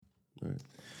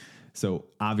So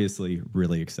obviously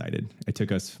really excited. It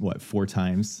took us, what, 4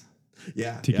 times?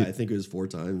 I think it was 4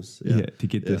 times. To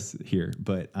get this here.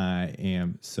 But I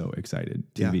am so excited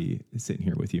to be sitting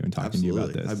here with you and talking to you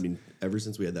about this. I mean, ever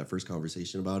since we had that first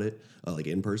conversation about it, like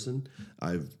in person,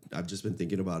 I've just been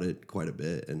thinking about it quite a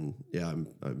bit. And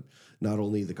I'm not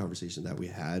only the conversation that we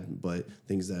had, but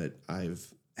things that I've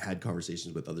had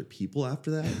conversations with other people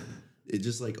after that. It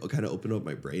just like kind of opened up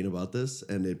my brain about this,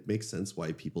 and it makes sense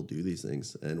why people do these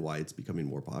things and why it's becoming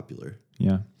more popular.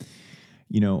 Yeah.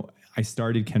 You know, I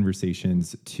started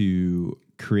Conversations to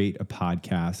create a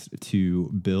podcast to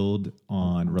build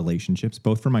on relationships,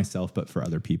 both for myself, but for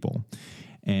other people.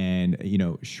 And, you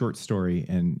know, short story,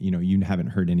 and, you know, you haven't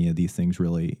heard any of these things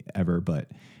really ever,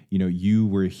 but, you know, you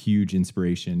were a huge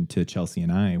inspiration to Chelsea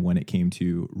and I when it came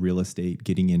to real estate,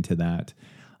 getting into that.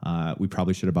 We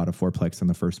probably should have bought a 4-plex on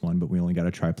the first one, but we only got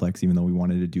a triplex, even though we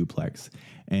wanted a duplex.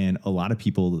 And a lot of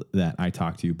people that I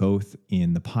talked to, both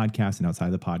in the podcast and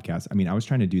outside the podcast, I mean, I was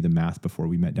trying to do the math before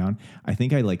we met down. I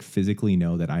think I like physically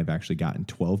know that I've actually gotten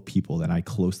 12 people that I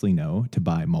closely know to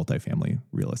buy multifamily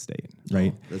real estate,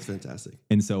 right? Oh, that's fantastic.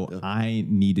 And so I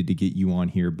needed to get you on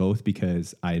here, both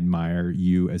because I admire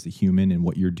you as a human and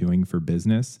what you're doing for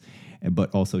business,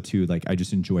 but also too, like, I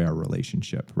just enjoy our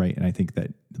relationship, right? And I think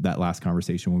that last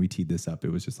conversation when we teed this up, it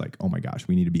was just like, oh my gosh,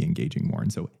 we need to be engaging more.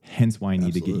 And so hence why I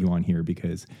need to get you on here,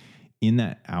 because in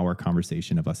that hour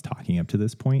conversation of us talking up to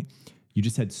this point, you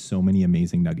just had so many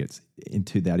amazing nuggets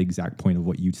into that exact point of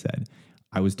what you said.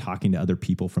 I was talking to other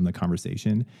people from the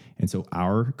conversation. And so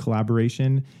our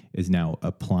collaboration is now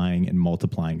applying and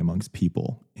multiplying amongst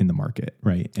people in the market,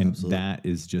 right? And that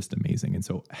is just amazing. And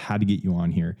so how to get you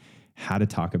on here, how to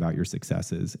talk about your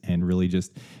successes, and really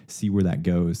just see where that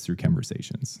goes through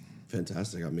Conversations.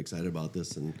 Fantastic. I'm excited about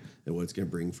this and what it's going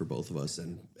to bring for both of us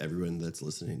and everyone that's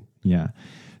listening. Yeah.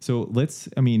 So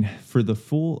for the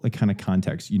full kind of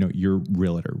context, you know, you're a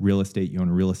realtor, real estate, you own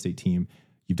a real estate team.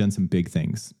 You've done some big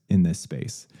things in this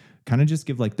space. Kind of just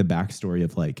give like the backstory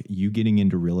of like you getting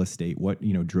into real estate, what,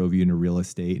 you know, drove you into real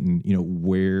estate, and, you know,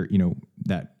 where, you know,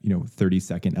 that, you know,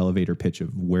 30-second elevator pitch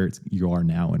of where you are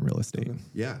now in real estate. Okay.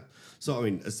 Yeah. So, I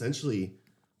mean, essentially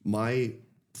my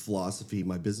philosophy,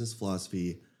 my business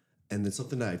philosophy, and then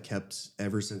something that I've kept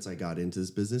ever since I got into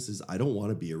this business is I don't want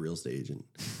to be a real estate agent.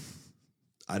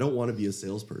 I don't want to be a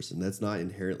salesperson. That's not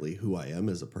inherently who I am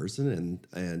as a person.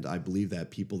 And I believe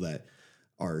that people that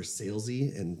are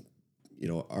salesy and, you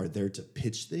know, are there to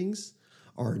pitch things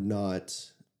are not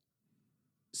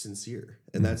sincere.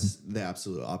 And that's the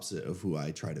absolute opposite of who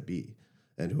I try to be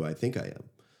and who I think I am.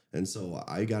 And so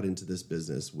I got into this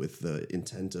business with the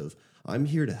intent of I'm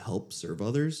here to help serve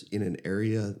others in an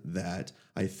area that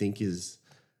I think is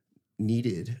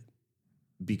needed,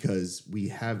 because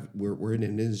we're in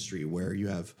an industry where you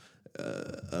have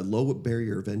a low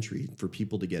barrier of entry for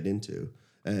people to get into.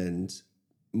 And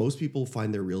most people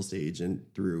find their real estate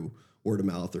agent through word of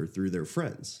mouth or through their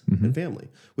friends and family,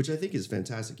 which I think is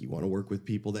fantastic. You want to work with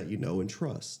people that you know and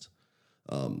trust.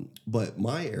 But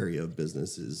my area of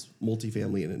business is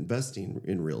multifamily and investing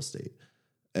in real estate.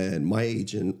 And my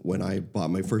agent, when I bought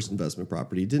my first investment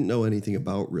property, didn't know anything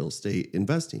about real estate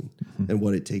investing and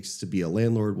what it takes to be a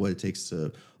landlord, what it takes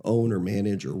to own or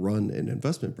manage or run an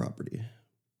investment property.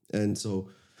 And so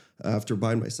after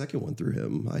buying my second one through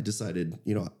him, I decided,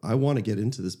 you know, I want to get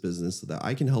into this business so that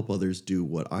I can help others do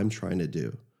what I'm trying to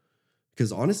do.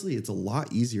 Because honestly, it's a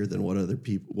lot easier than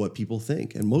what people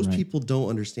think. And most people don't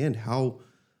understand how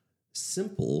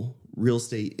simple real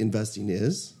estate investing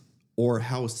is, or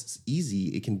how easy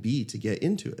it can be to get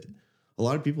into it. A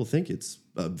lot of people think it's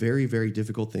a very, very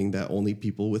difficult thing that only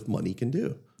people with money can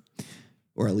do,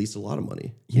 or at least a lot of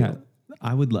money. Yeah.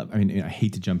 You know? I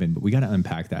hate to jump in, but we got to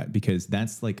unpack that, because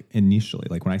that's like initially,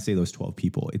 like when I say those 12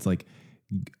 people, it's like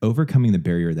overcoming the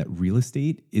barrier that real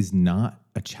estate is not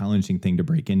a challenging thing to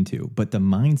break into, but the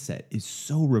mindset is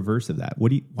so reverse of that. Why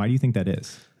do you think that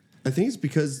is? I think it's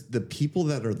because the people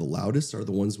that are the loudest are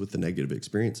the ones with the negative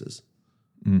experiences.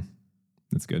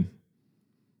 That's good.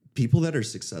 People that are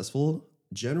successful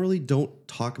generally don't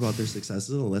talk about their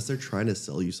successes unless they're trying to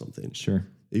sell you something. Sure.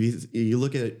 If you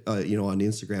look at you know, on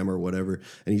Instagram or whatever,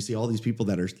 and you see all these people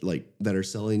that are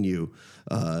selling you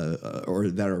or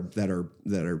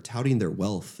that are touting their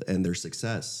wealth and their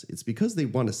success, it's because they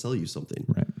want to sell you something.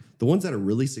 Right. The ones that are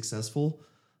really successful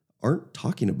aren't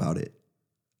talking about it,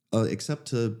 except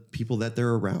to people that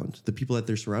they're around, the people that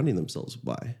they're surrounding themselves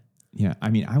by. Yeah, I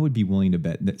mean, I would be willing to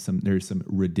bet that there's some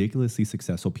ridiculously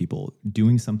successful people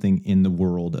doing something in the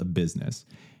world of business,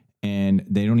 and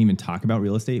they don't even talk about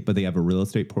real estate, but they have a real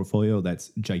estate portfolio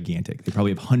that's gigantic. They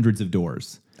probably have hundreds of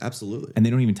doors. Absolutely. And they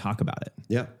don't even talk about it.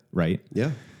 Yeah. Right?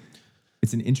 Yeah.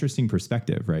 It's an interesting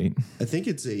perspective, right? I think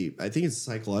it's a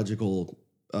psychological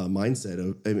mindset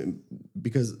of, I mean,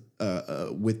 because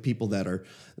with people that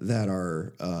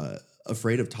are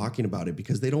afraid of talking about it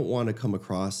because they don't want to come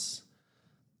across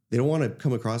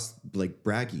like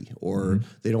braggy, or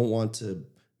they don't want to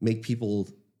make people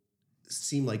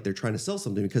seem like they're trying to sell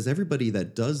something, because everybody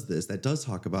that does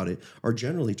talk about it are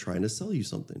generally trying to sell you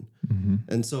something.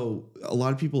 And so a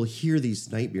lot of people hear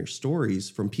these nightmare stories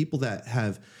from people that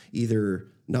have either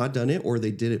not done it or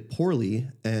they did it poorly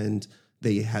and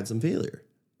they had some failure.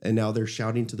 And now they're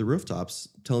shouting to the rooftops,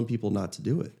 telling people not to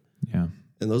do it. Yeah.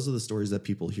 And those are the stories that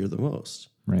people hear the most.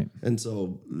 Right. And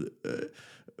so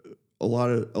a lot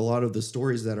of the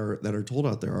stories that are told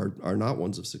out there are not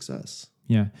ones of success.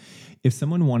 Yeah. If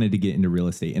someone wanted to get into real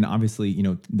estate, and obviously, you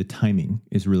know, the timing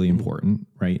is really important,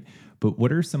 right? But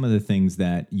what are some of the things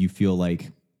that you feel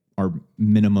like are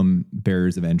minimum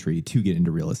barriers of entry to get into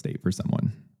real estate for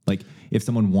someone? Like if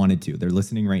someone wanted to, they're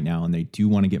listening right now and they do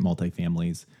want to get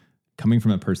multifamilies, coming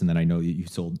from a person that I know that you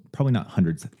sold probably not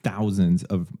hundreds, thousands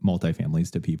of multifamilies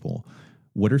to people.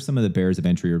 What are some of the barriers of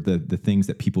entry, or the things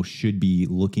that people should be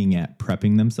looking at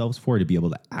prepping themselves for to be able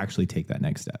to actually take that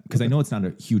next step? Because I know it's not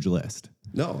a huge list.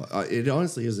 No, it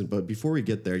honestly isn't. But before we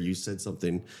get there, you said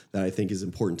something that I think is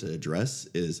important to address.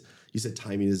 Is you said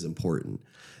timing is important.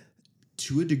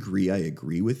 To a degree, I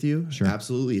agree with you. Sure.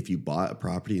 Absolutely. If you bought a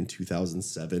property in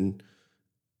 2007,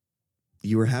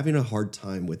 you were having a hard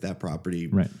time with that property,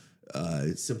 Right.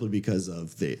 Simply because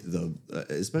of the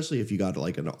especially if you got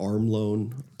like an ARM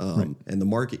loan, Right. and the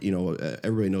market. You know,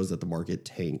 everybody knows that the market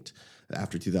tanked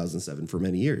after 2007 for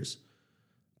many years.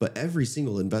 But every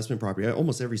single investment property,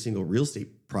 almost every single real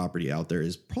estate property out there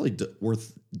is probably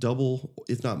worth double,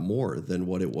 if not more, than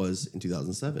what it was in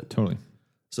 2007. Totally.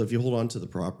 So if you hold on to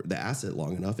the asset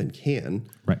long enough and can,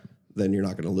 Right. then you're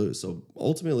not going to lose. So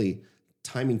ultimately,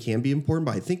 timing can be important,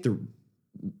 but I think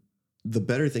the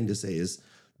better thing to say is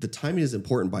the timing is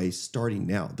important by starting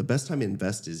now. The best time to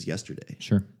invest is yesterday.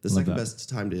 Sure. The second best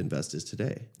time to invest is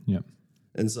today. Yep.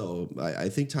 And so I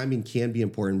think timing can be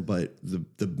important, but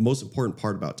the most important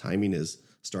part about timing is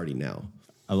starting now.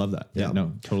 I love that. Yeah,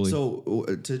 no, totally. So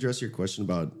to address your question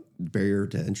about barrier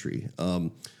to entry,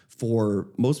 for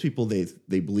most people,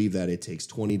 they believe that it takes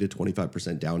 20 to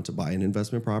 25% down to buy an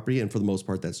investment property. And for the most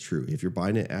part, that's true. If you're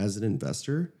buying it as an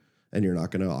investor and you're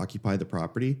not going to occupy the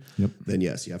property, then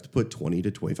yes, you have to put 20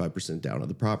 to 25% down on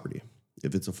the property.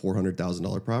 If it's a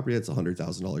 $400,000 property, it's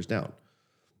 $100,000 down.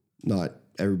 Not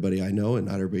everybody I know and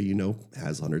not everybody you know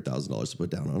has $100,000 to put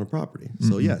down on a property.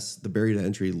 So yes, the barrier to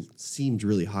entry seems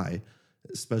really high,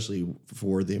 especially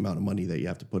for the amount of money that you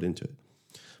have to put into it.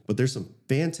 But there's some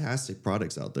fantastic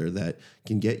products out there that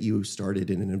can get you started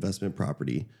in an investment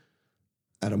property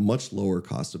at a much lower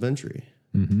cost of entry.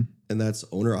 And that's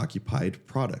owner-occupied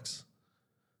products.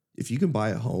 If you can buy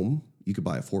a home, you could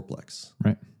buy a fourplex.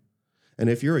 Right. And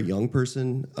if you're a young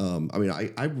person,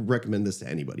 I recommend this to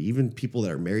anybody, even people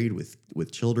that are married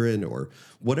with children or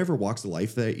whatever walks of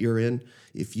life that you're in.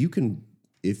 If you can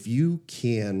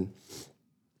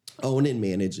own and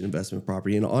manage an investment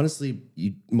property, and honestly,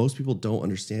 most people don't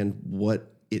understand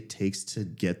what it takes to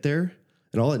get there.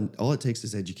 And all it takes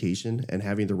is education and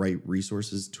having the right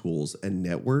resources, tools, and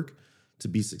network to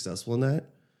be successful in that.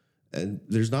 And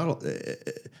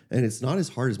it's not as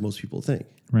hard as most people think.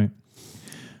 Right.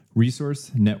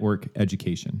 Resource, network,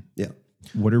 education. Yeah.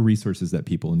 What are resources that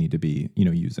people need to be,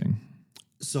 using?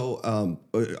 So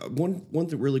one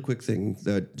really quick thing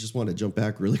that just want to jump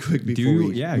back really quick before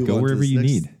we move go on wherever to this you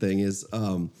next need. thing is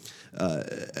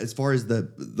as far as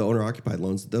the owner occupied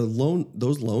loans,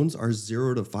 those loans are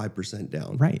 0 to 5%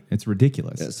 down. Right. It's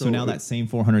ridiculous. Yeah, so now that same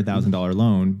 $400,000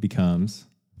 loan becomes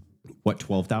what,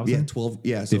 12,000? Yeah, 12.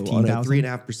 Yeah, so 15,000? on a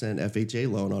 3.5%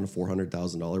 FHA loan on a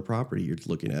 $400,000 property, you're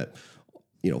looking at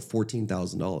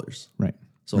 $14,000. Right.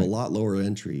 So a lot lower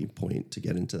entry point to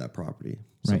get into that property.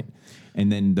 So, Right.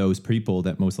 And then those people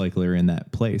that most likely are in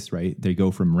that place, right, they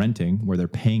go from renting where they're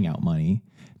paying out money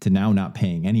to now not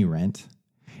paying any rent.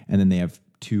 And then they have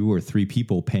 2 or 3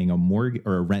 people paying a mortgage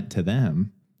or a rent to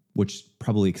them, which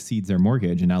probably exceeds their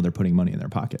mortgage. And now they're putting money in their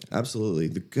pocket. Absolutely.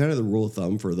 The rule of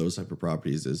thumb for those type of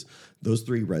properties is those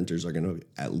 3 renters are going to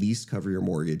at least cover your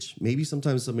mortgage, maybe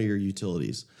sometimes some of your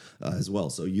utilities as well.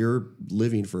 So you're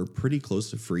living for pretty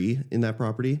close to free in that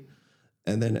property.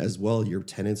 And then as well, your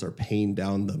tenants are paying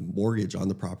down the mortgage on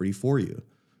the property for you,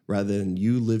 rather than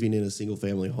you living in a single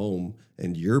family home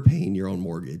and you're paying your own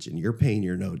mortgage and you're paying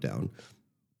your note down.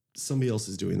 Somebody else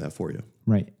is doing that for you.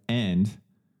 Right. And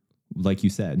like you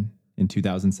said, in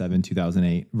 2007,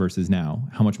 2008 versus now,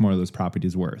 how much more are those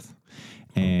properties worth?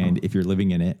 And if you're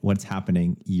living in it, what's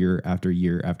happening year after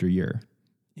year after year?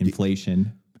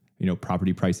 inflation,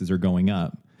 property prices are going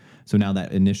up. So now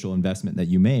that initial investment that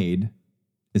you made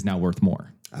is now worth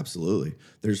more. Absolutely.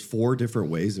 There's 4 different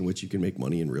ways in which you can make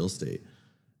money in real estate.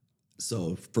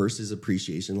 So first is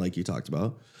appreciation, like you talked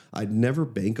about. I'd never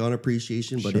bank on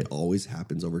appreciation, but it always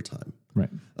happens over time. Right.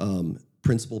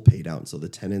 Principal pay down. So the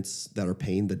tenants that are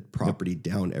paying the property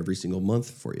down every single month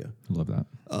for you. I love that.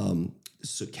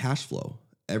 So cash flow.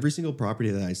 Every single property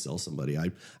that I sell somebody,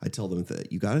 I tell them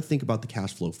that you got to think about the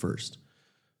cash flow first.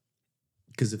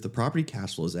 Because if the property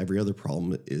cash flows, every other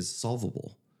problem is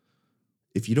solvable.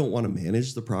 If you don't want to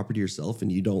manage the property yourself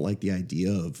and you don't like the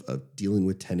idea of dealing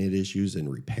with tenant issues and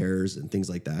repairs and things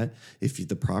like that, if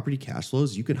the property cash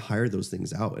flows, you can hire those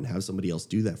things out and have somebody else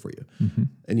do that for you. Mm-hmm.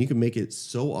 And you can make it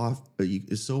so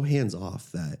so hands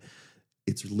off that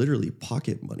it's literally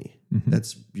pocket money. Mm-hmm.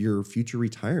 That's your future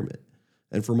retirement.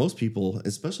 And for most people,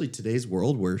 especially today's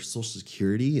world where Social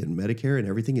Security and Medicare and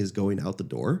everything is going out the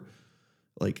door,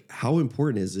 like how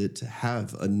important is it to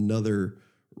have another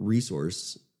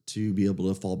resource to be able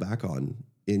to fall back on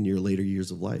in your later years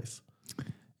of life?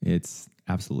 It's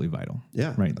absolutely vital.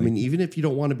 Yeah. Right. I mean, even if you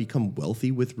don't want to become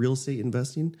wealthy with real estate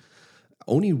investing,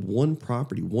 owning one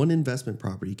property, one investment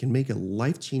property can make a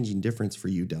life-changing difference for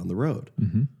you down the road.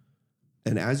 Mm-hmm.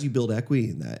 And as you build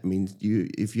equity in that, I mean,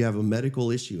 if you have a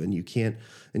medical issue and you can't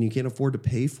afford to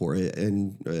pay for it,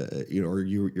 and or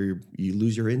you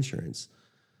lose your insurance,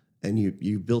 and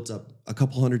you built up a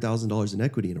couple $100,000 in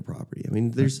equity in a property. I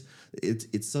mean,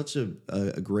 it's such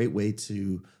a great way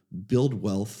to build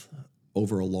wealth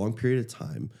over a long period of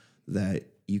time that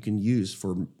you can use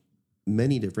for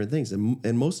many different things.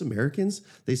 And most Americans,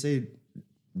 they say,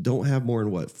 don't have more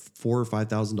than $4,000 or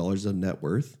 $5,000 of net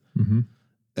worth. Mm-hmm.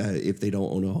 If they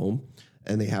don't own a home,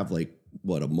 and they have a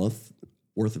month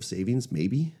worth of savings,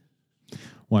 maybe.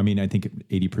 Well, I mean, I think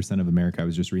 80% of America, I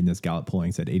was just reading this Gallup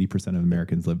polling, said 80% of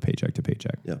Americans live paycheck to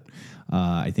paycheck. Yeah.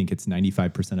 I think it's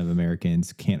 95% of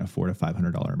Americans can't afford a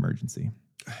 $500 emergency.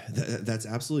 That's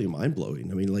absolutely mind blowing.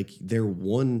 I mean, they're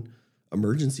one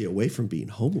emergency away from being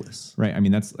homeless. Right. I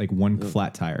mean, that's like one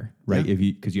flat tire, right? Yeah.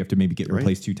 Because you have to maybe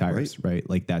replace 2 tires, right?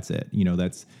 Like that's it.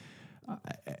 That's.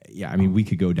 I mean, we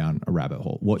could go down a rabbit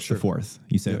hole. What's the fourth?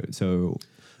 You said so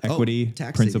equity,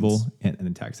 tax principal, savings. and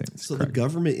then tax savings. So Correct. the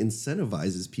government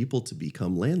incentivizes people to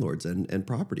become landlords and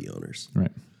property owners.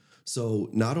 Right. So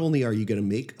not only are you going to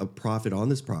make a profit on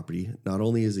this property, not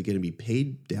only is it going to be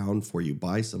paid down for you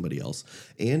by somebody else,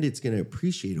 and it's going to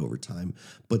appreciate over time,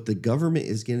 but the government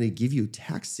is going to give you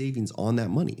tax savings on that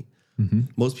money. Mm-hmm.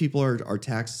 Most people are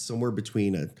taxed somewhere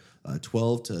between a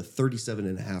 12 to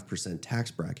 37.5%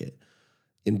 tax bracket.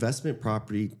 Investment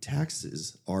property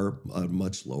taxes are a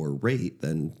much lower rate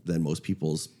than most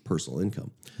people's personal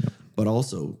income. Yep. But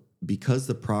also, because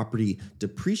the property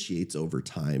depreciates over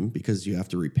time, because you have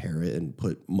to repair it and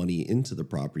put money into the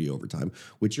property over time,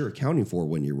 which you're accounting for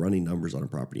when you're running numbers on a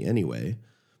property anyway,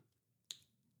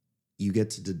 you get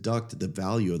to deduct the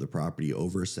value of the property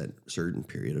over a certain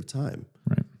period of time.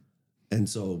 Right. And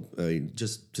so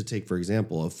just to take, for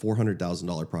example, a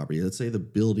 $400,000 property, let's say the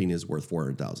building is worth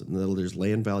 $400,000. There's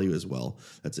land value as well.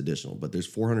 That's additional, but there's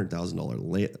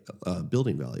 $400,000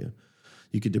 building value.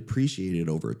 You could depreciate it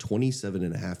over a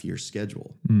 27.5-year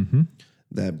schedule. Mm-hmm.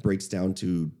 That breaks down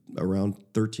to around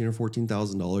 $13,000 or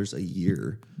 $14,000 a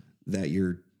year that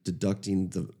you're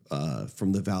deducting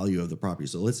from the value of the property.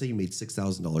 So let's say you made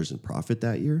 $6,000 in profit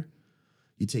that year.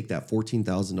 You take that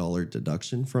 $14,000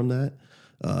 deduction from that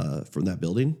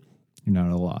building. You're not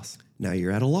at a loss. Now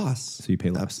you're at a loss. So you pay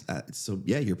less.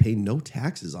 You're paying no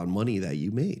taxes on money that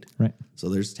you made. Right. So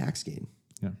there's tax gain.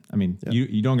 Yeah. I mean,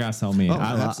 you don't got to sell me.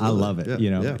 I love it,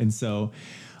 Yeah. And so,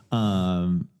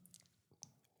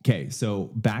 okay. So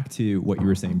back to what you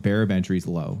were saying, barrier of entry is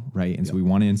low, right? And so we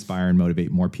want to inspire and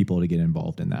motivate more people to get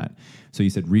involved in that. So you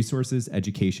said resources,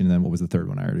 education, and then what was the third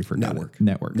one? I already forgot.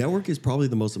 Network is probably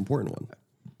the most important one.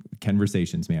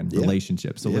 Conversations, man,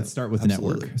 relationships. So let's start with the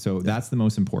network. So that's the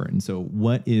most important. So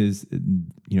what is,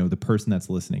 the person that's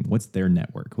listening, what's their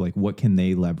network? Like what can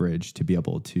they leverage to be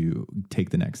able to take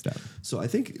the next step? So I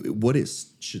think what it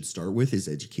should start with is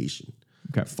education.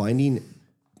 Okay. Finding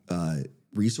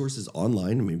resources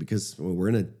online. I mean, because we're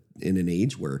in an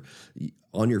age where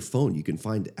on your phone, you can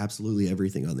find absolutely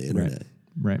everything on the internet.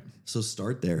 Right. So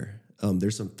start there.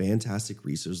 There's some fantastic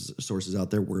resources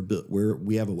out there.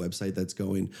 We have a website that's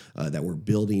going that we're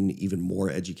building even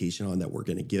more education on. That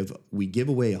we give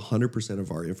away 100% of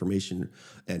our information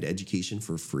and education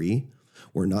for free.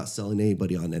 We're not selling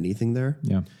anybody on anything there.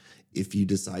 Yeah. If you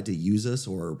decide to use us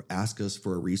or ask us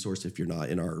for a resource, if you're not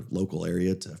in our local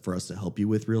area for us to help you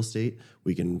with real estate,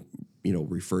 we can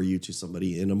refer you to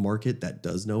somebody in a market that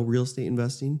does know real estate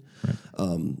investing. Right.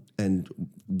 And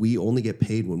we only get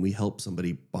paid when we help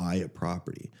somebody buy a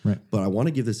property. Right. But I want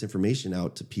to give this information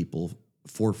out to people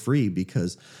for free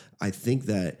because I think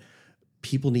that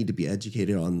people need to be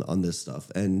educated on this stuff.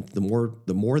 And the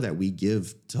more that we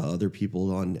give to other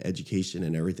people on education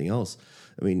and everything else,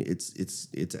 I mean, it's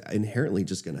inherently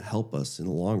just going to help us in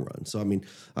the long run. So, I mean,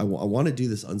 I want to do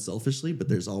this unselfishly, but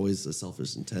there's always a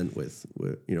selfish intent with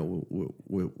the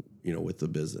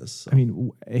business. So. I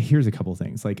mean, here's a couple of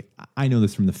things. Like, I know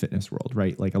this from the fitness world,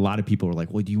 right? Like, a lot of people are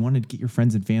like, well, do you want to get your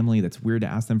friends and family? That's weird to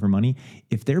ask them for money.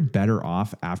 If they're better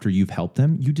off after you've helped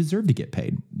them, you deserve to get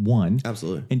paid. One.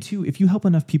 Absolutely. And two, if you help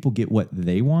enough people get what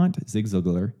they want, Zig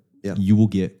Ziglar, yeah. you will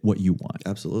get what you want.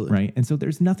 Absolutely. Right. And so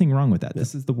there's nothing wrong with that. Yeah.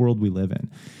 This is the world we live in.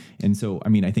 And so, I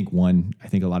mean, I think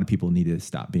a lot of people need to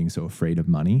stop being so afraid of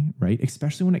money, right?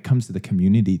 Especially when it comes to the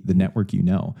community, the network,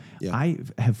 Yeah. I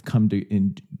have come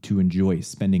to enjoy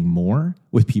spending more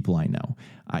with people I know.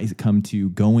 I come to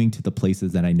going to the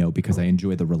places that I know because I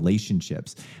enjoy the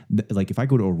relationships. Like if I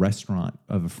go to a restaurant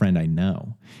of a friend I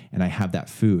know and I have that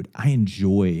food, I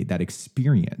enjoy that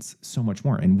experience so much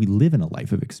more. And we live in a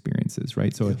life of experiences,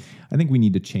 right? So I think we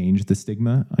need to change the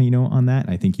stigma, on that.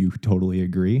 I think you totally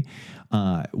agree.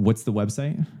 What's the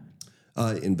website?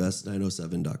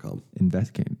 Invest907.com.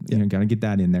 Got to get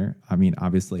that in there. I mean,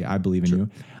 obviously I believe in you.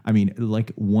 I mean,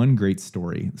 like one great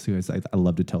story. So I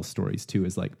love to tell stories too,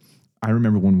 is like, I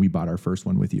remember when we bought our first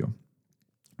one with you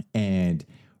and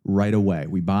right away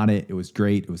we bought it. It was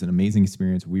great. It was an amazing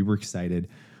experience. We were excited.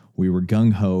 We were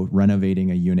gung ho renovating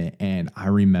a unit. And I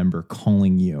remember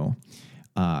calling you,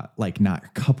 not a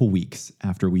couple weeks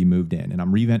after we moved in, and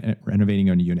I'm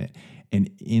renovating a unit. And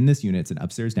in this unit, it's an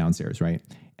upstairs, downstairs, right?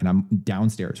 And I'm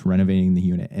downstairs renovating the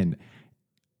unit. And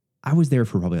I was there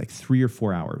for probably like 3 or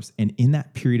 4 hours. And in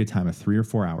that period of time of 3 or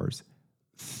 4 hours,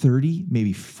 30,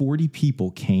 maybe 40 people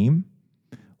came,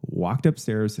 walked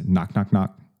upstairs, knock, knock,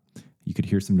 knock. You could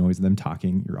hear some noise of them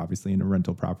talking. You're obviously in a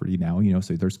rental property now,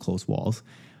 so there's close walls.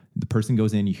 The person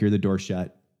goes in, you hear the door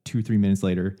shut. 2 or 3 minutes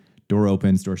later, door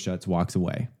opens, door shuts, walks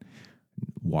away.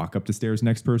 Walk up the stairs,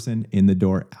 next person, in the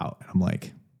door, out. And I'm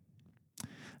like,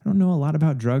 I don't know a lot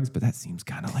about drugs, but that seems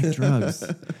kind of like drugs.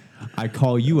 I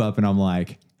call you up and I'm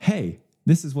like, hey,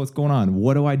 this is what's going on.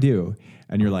 What do I do?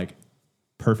 And you're like,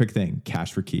 perfect thing,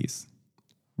 cash for keys,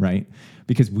 right?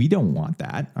 Because we don't want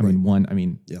that. I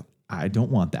mean, I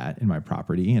don't want that in my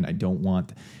property, and I don't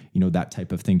want, that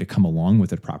type of thing to come along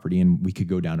with a property, and we could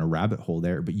go down a rabbit hole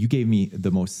there. But you gave me the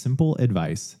most simple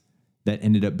advice that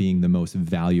ended up being the most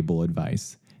valuable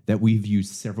advice that we've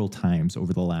used several times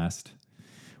over the last,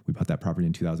 we bought that property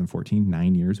in 2014,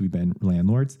 9 years we've been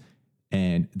landlords.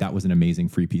 And that was an amazing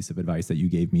free piece of advice that you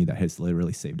gave me that has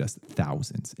literally saved us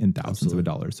thousands and thousands of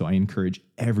dollars. So I encourage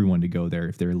everyone to go there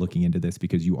if they're looking into this,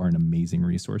 because you are an amazing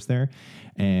resource there.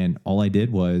 And all I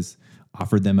did was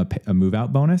offered them a move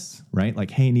out bonus, right? Like,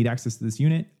 hey, need access to this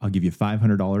unit. I'll give you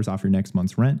 $500 off your next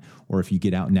month's rent. Or if you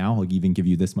get out now, I'll even give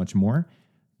you this much more.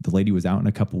 The lady was out in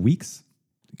a couple weeks,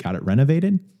 got it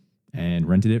renovated, and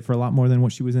rented it for a lot more than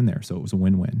what she was in there. So it was a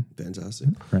win-win. Fantastic.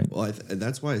 Right. Well,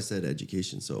 that's why I said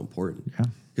education is so important. Yeah.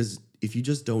 Because if you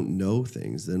just don't know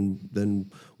things,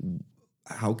 then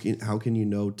how can you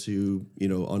know to,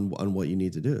 on what you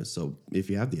need to do? So if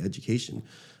you have the education,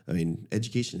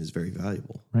 education is very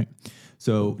valuable. Right.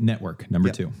 So network, number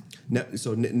two.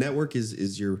 Network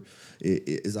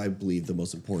is I believe the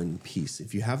most important piece.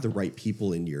 If you have the right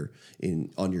people on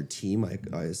your team,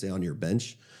 I say on your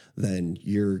bench, then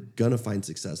you're going to find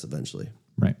success eventually.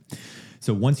 Right.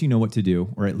 So once you know what to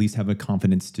do, or at least have a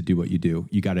confidence to do what you do,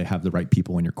 you got to have the right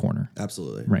people in your corner.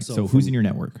 Absolutely. Right. So who's in your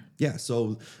network? Yeah.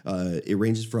 So it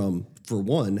ranges from, for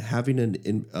one,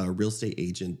 having a real estate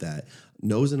agent that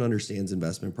knows and understands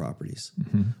investment properties,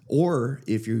 or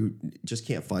if you just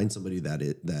can't find somebody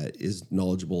that is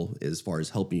knowledgeable as far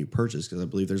as helping you purchase, because I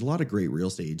believe there's a lot of great real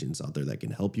estate agents out there that can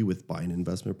help you with buying an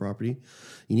investment property.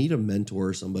 You need a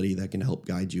mentor, somebody that can help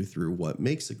guide you through what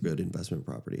makes a good investment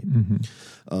property.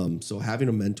 So having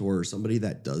a mentor or somebody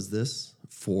that does this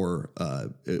for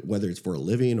whether it's for a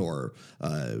living or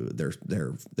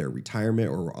their retirement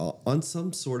or on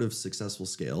some sort of successful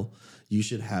scale, you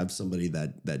should have somebody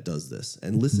that does this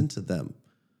and listen to them.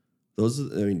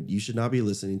 You should not be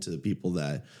listening to the people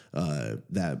that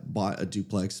bought a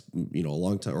duplex, a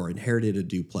long time, or inherited a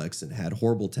duplex and had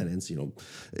horrible tenants.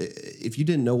 If you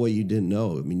didn't know what you didn't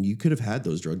know, you could have had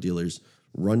those drug dealers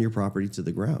run your property to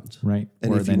the ground. Right.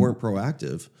 And if you weren't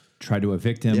proactive, try to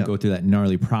evict him, go through that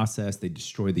gnarly process. They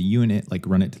destroy the unit, like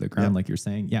run it to the ground, like you're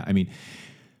saying. Yeah.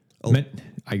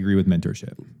 I agree with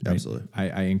mentorship. Right? Absolutely.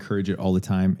 I encourage it all the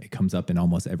time. It comes up in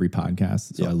almost every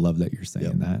podcast. So I love that you're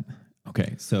saying that.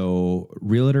 Okay. So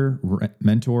realtor,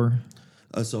 mentor.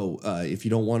 So if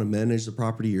you don't want to manage the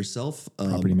property yourself,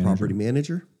 Property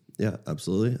manager. Yeah,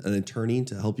 absolutely. An attorney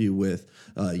to help you with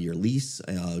your lease,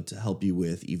 to help you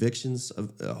with evictions.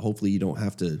 Hopefully you don't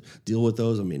have to deal with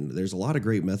those. I mean, there's a lot of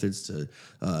great methods to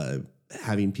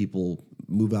having people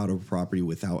move out of a property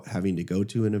without having to go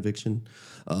to an eviction.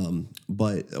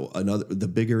 But one of the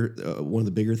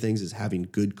bigger things is having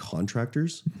good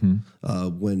contractors.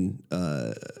 When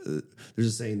there's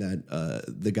a saying that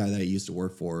the guy that I used to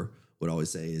work for would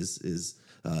always say is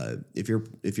if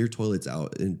your toilet's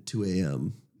out at 2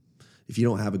 a.m., if you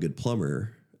don't have a good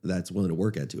plumber that's willing to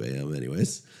work at 2 a.m.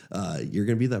 anyways, you're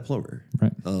going to be that plumber.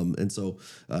 Right. And so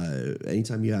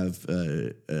anytime you have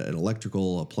an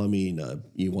electrical, a plumbing,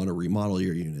 you want to remodel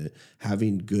your unit,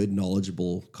 having good,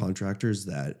 knowledgeable contractors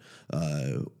that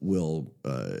will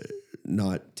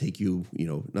not take you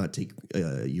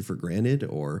for granted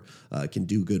or can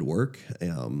do good work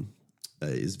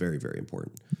is very, very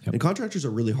important. Yep. And contractors are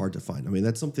really hard to find. I mean,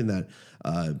 that's something that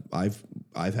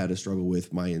I've had a struggle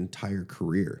with my entire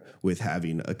career, with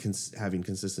having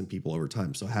consistent people over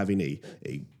time. So having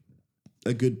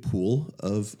a good pool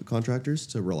of contractors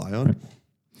to rely on,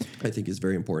 I think, is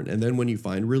very important. And then when you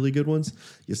find really good ones,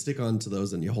 you stick on to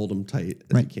those and you hold them tight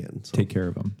as you can. So take care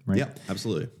of them. Right. Yeah,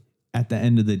 absolutely. At the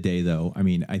end of the day, though, I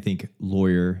mean, I think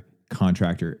lawyer,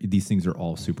 contractor, these things are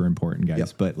all super important, guys. Yep.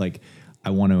 But like, I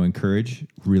want to encourage,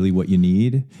 really what you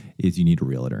need is you need a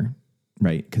realtor,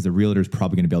 right? Because a realtor is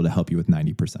probably going to be able to help you with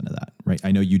 90% of that, right?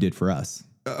 I know you did for us.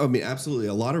 I mean, absolutely.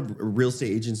 A lot of real estate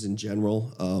agents in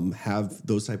general have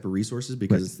those type of resources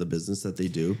because it's the business that they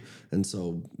do. And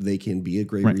so they can be a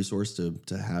great resource to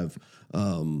have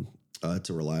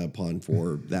to rely upon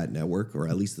for that network, or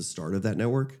at least the start of that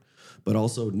network. But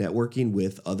also networking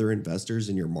with other investors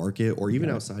in your market or even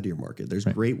outside of your market. There's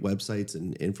great websites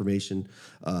and information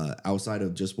outside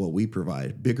of just what we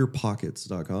provide.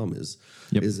 Biggerpockets.com is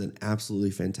an absolutely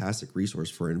fantastic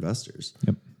resource for investors.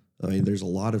 Yep. I mean, there's a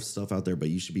lot of stuff out there, but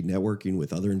you should be networking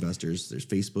with other investors. There's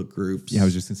Facebook groups. Yeah, I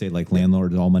was just gonna say, like,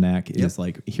 Landlord's Almanac is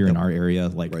like here in our area,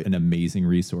 like an amazing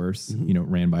resource. You know,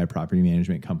 ran by a property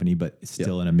management company, but it's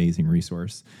still an amazing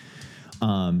resource.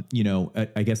 You know,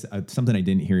 I guess something I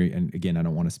didn't hear, and again, I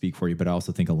don't want to speak for you, but I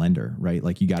also think a lender, right?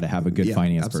 Like, you got to have a good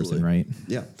finance person, right?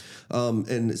 Yeah.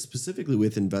 And specifically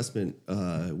with investment,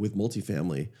 with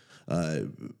multifamily,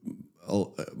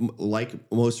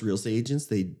 like most real estate agents,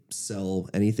 they sell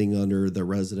anything under the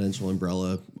residential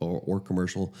umbrella or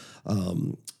commercial.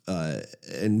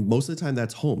 And most of the time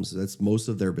that's homes. That's most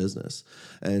of their business.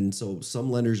 And so some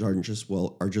lenders are just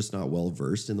not well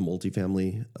versed in the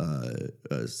multifamily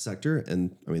sector.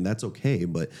 And I mean, that's okay,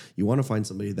 but you want to find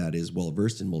somebody that is well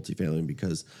versed in multifamily,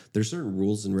 because there's certain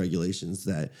rules and regulations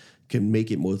that can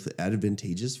make it most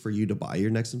advantageous for you to buy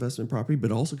your next investment property, but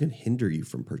also can hinder you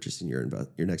from purchasing your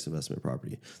next investment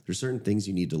property. There's certain things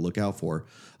you need to look out for,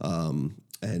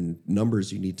 and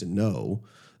numbers you need to know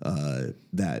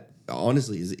that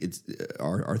honestly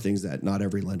are things that not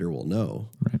every lender will know,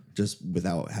 just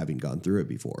without having gone through it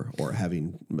before, or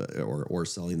having or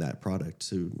selling that product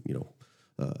to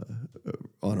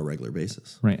on a regular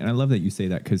basis. Right, and I love that you say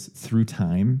that, because through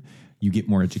time, you get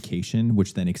more education,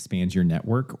 which then expands your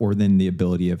network, or then the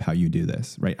ability of how you do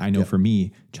this, right? I know for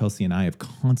me, Chelsea and I have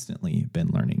constantly been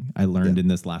learning. I learned in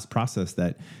this last process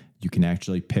that you can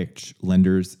actually pitch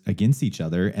lenders against each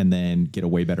other and then get a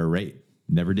way better rate.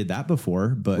 Never did that before,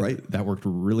 but that worked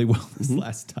really well this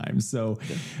last time. So,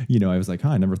 you know, I was like,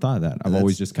 I never thought of that. I've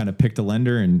always just kind of picked a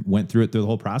lender and went through the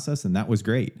whole process, and that was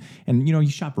great. And, you know,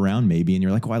 you shop around maybe and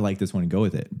you're like, oh, I like this one, and go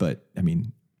with it. But I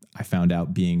mean, I found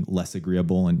out being less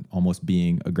agreeable and almost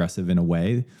being aggressive in a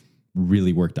way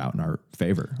really worked out in our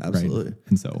favor. Absolutely. Right?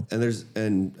 And so, and there's,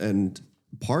 and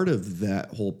part of that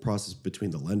whole process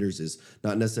between the lenders is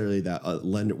not necessarily that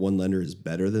one lender is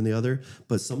better than the other,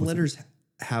 but some lenders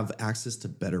have access to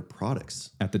better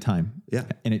products at the time. Yeah.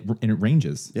 And it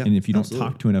ranges. Yeah, and if you don't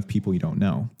talk to enough people, you don't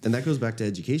know. And that goes back to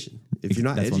education. If you're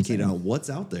not educated on what's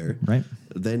out there,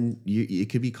 then it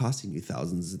could be costing you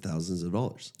thousands and thousands of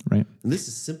dollars. Right. And this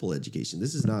is simple education.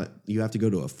 This is not, you have to go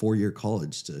to a 4-year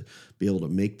college to be able to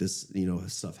make this,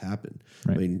 stuff happen.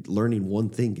 Right. I mean, learning one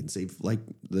thing can save, like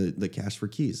the cash for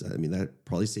keys. I mean, that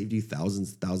probably saved you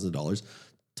thousands of dollars.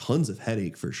 Tons of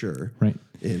headache for sure,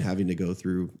 in having to go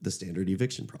through the standard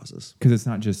eviction process. Because it's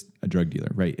not just a drug dealer,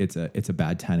 right? It's a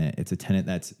bad tenant. It's a tenant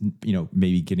that's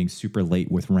maybe getting super late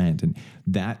with rent, and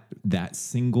that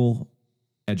single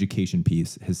education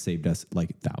piece has saved us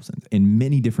like thousands in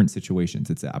many different situations.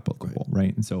 It's applicable,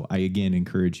 right? And so I again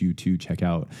encourage you to check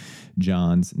out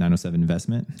John's 907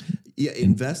 investment. Yeah,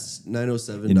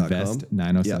 invest907.com.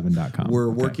 Invest907.com. We're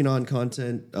working on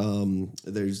content.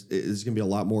 There's going to be a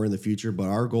lot more in the future, but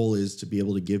our goal is to be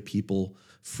able to give people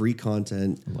free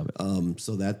content. Love it.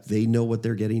 So that they know what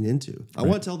they're getting into. I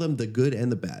want to tell them the good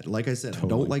and the bad. Like I said, I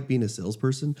don't like being a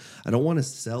salesperson. I don't want to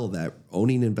sell that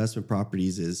owning investment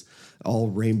properties is all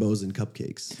rainbows and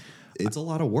cupcakes. It's a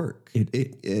lot of work.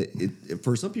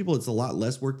 For some people, it's a lot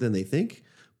less work than they think,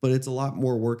 but it's a lot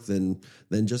more work than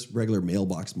just regular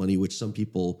mailbox money, which some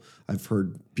people, I've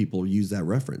heard people use that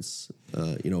reference.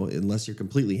 Unless you're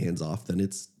completely hands off, then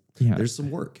there's some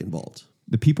work involved.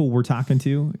 The people we're talking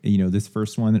to, this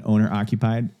first one, owner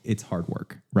occupied, it's hard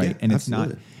work, right? Yeah, and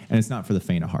absolutely. it's not for the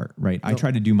faint of heart, right? I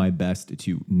try to do my best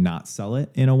to not sell it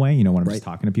in a way, when I'm just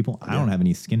talking to people, I don't have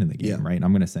any skin in the game, right?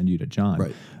 I'm going to send you to John,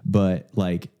 right? But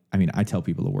I tell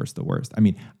people the worst.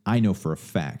 I know for a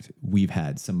fact we've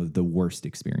had some of the worst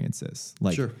experiences.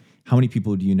 Sure. How many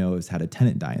people do you know has had a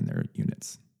tenant die in their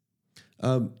units?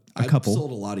 I've couple.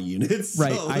 sold a lot of units.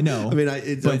 Right, so, I know.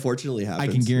 It unfortunately happens.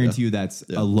 I can guarantee you that's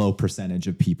a low percentage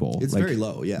of people. It's very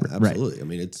low. Yeah, absolutely.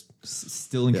 Right. It's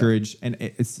still encouraged. And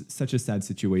it's such a sad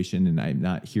situation. And I'm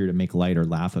not here to make light or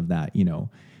laugh of that.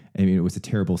 It was a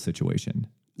terrible situation.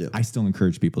 Yeah. I still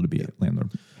encourage people to be a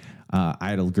landlord. I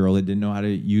had a girl that didn't know how to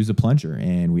use a plunger,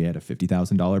 and we had a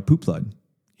 $50,000 poop flood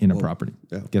in a property.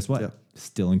 Yeah. Guess what? Yeah.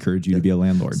 Still encourage you to be a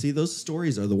landlord. See, those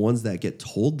stories are the ones that get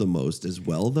told the most as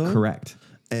well, though. Correct.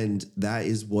 And that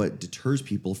is what deters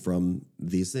people from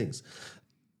these things.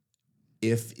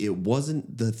 If it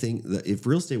wasn't the thing, if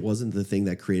real estate wasn't the thing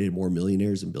that created more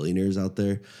millionaires and billionaires out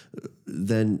there,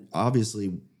 then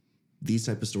obviously these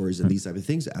type of stories and these type of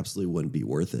things absolutely wouldn't be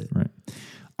worth it. Right.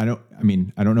 I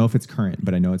don't know if it's current,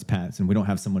 but I know it's past, and we don't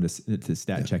have someone to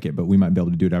stat check it, but we might be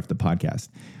able to do it after the podcast.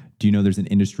 Do you know there's an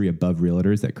industry above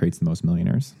realtors that creates the most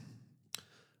millionaires?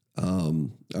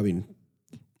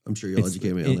 I'm sure you'll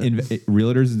educate me on that.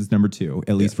 Realtors is number 2,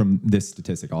 at least from this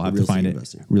statistic. I'll have to find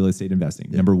it. Real estate investing.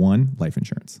 Yeah. Number 1, life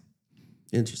insurance.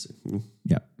 Interesting.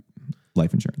 Yeah.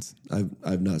 Life insurance.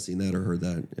 I've not seen that or heard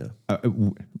that. Yeah.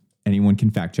 Anyone can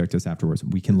fact check us afterwards.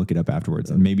 We can look it up afterwards.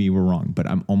 And maybe we're wrong, but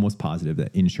I'm almost positive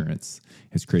that insurance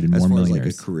has created more millionaires. As far as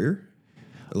like a career?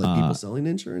 Like people selling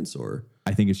insurance, or?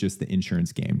 I think it's just the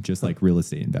insurance game, just like real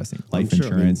estate investing, life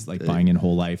insurance, buying in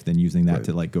whole life, then using that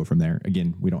to go from there.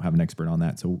 Again, we don't have an expert on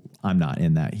that, so I'm not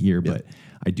in that here, but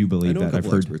I do believe that I've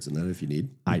heard experts in that if you need.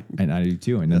 I do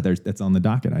too, and that's on the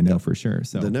docket. I know for sure.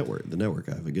 So the network,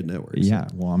 I have a good network. Yeah,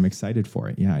 well, I'm excited for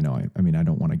it. Yeah, I know. I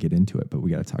don't want to get into it, but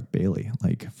we got to talk Bailey,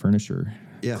 like furniture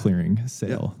clearing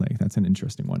sale. Like that's an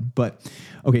interesting one. But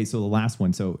okay, so the last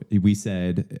one. So we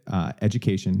said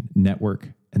education, network,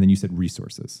 and then you said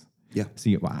resources. Yeah.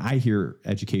 See, I hear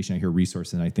education, I hear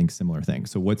resources, and I think similar things.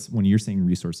 So when you're saying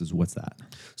resources, what's that?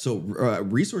 So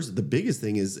resources, the biggest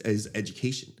thing is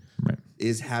education. Right.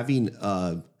 Is having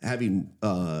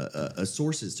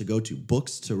sources to go to,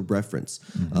 books to reference.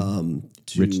 To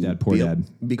Rich Dad, Poor Dad.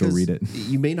 Because go read it.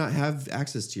 You may not have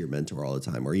access to your mentor all the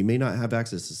time, or you may not have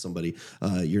access to somebody,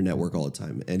 your network all the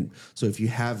time. And so if you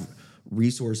have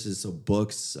resources, so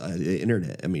books,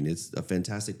 internet, it's a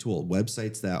fantastic tool.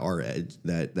 Websites that are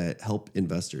that help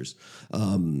investors.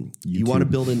 You want to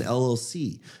build an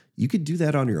LLC, you could do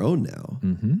that on your own now.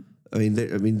 Mm-hmm.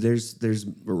 There's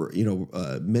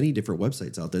many different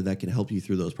websites out there that can help you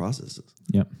through those processes.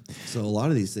 Yep. So a lot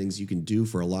of these things you can do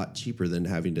for a lot cheaper than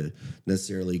having to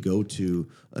necessarily go to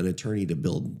an attorney to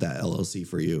build that LLC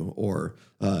for you, or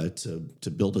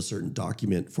to build a certain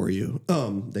document for you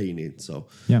that you need. So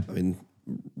yeah,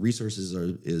 resources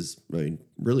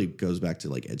really goes back to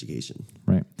like education.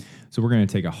 Right. So we're going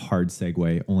to take a hard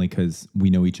segue only because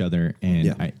we know each other,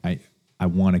 and I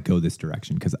want to go this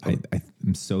direction because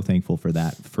I'm so thankful for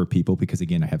that for people, because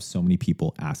again, I have so many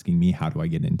people asking me, how do I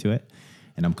get into it?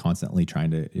 And I'm constantly trying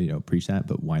to, preach that,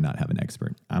 but why not have an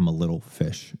expert? I'm a little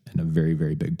fish in a very,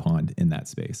 very big pond in that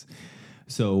space.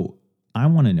 So I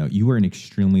want to know, you are an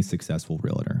extremely successful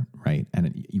realtor, right?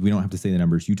 And we don't have to say the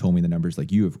numbers. You told me the numbers,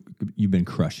 like you've been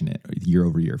crushing it year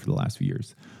over year for the last few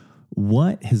years.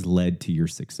 What has led to your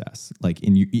success, like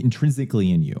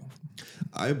intrinsically in you?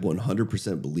 I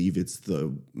 100% believe it's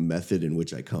the method in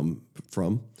which I come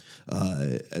from.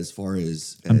 As far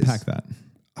as unpack that,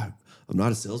 I'm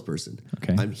not a salesperson.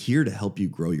 Okay, I'm here to help you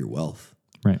grow your wealth.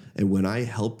 Right. And when I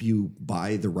help you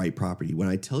buy the right property, when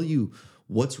I tell you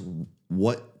what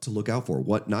to look out for,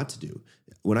 what not to do,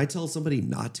 when I tell somebody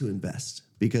not to invest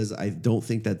because I don't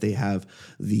think that they have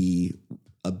the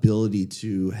ability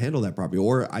to handle that property,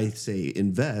 or I say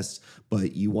invest,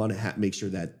 but you want to make sure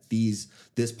that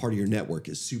this part of your network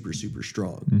is super, super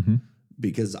strong.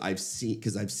 Because I've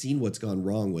seen what's gone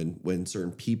wrong when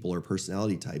certain people or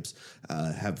personality types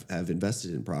have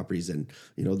invested in properties, and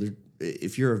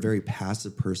if you're a very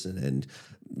passive person and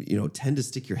tend to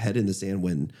stick your head in the sand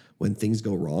when things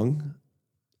go wrong,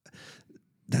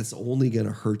 that's only going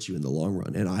to hurt you in the long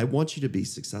run. And I want you to be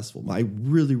successful. I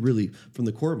really, really, from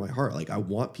the core of my heart, like I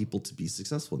want people to be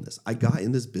successful in this. I got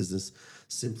in this business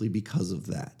simply because of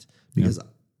that, because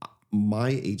my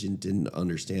agent didn't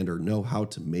understand or know how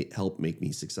to help make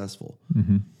me successful.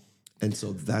 And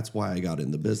so that's why I got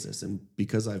in the business. And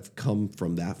because I've come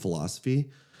from that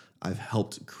philosophy, I've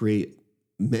helped create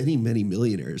many, many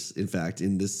millionaires, in fact,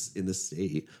 in this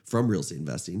state from real estate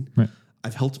investing. Right.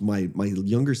 I've helped my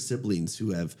younger siblings who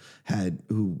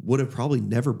would have probably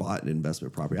never bought an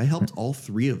investment property. I helped all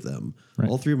three of them,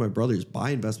 all three of my brothers buy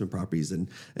investment properties and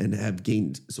have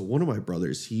gained. So one of my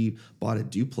brothers, he bought a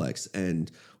duplex,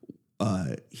 and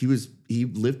he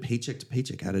lived paycheck to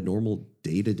paycheck, had a normal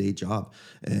day-to-day job,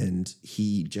 and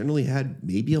he generally had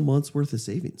maybe a month's worth of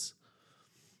savings.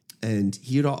 And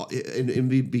in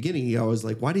the beginning, he always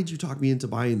like, why did you talk me into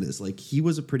buying this? Like, he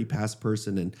was a pretty passive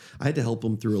person, and I had to help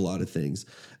him through a lot of things.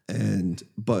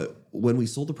 But when we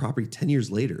sold the property 10 years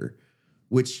later,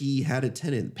 which he had a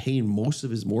tenant paying most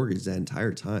of his mortgage that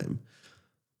entire time,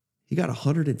 he got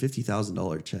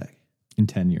 $150,000 check in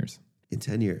 10 years. In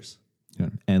 10 years. Yeah.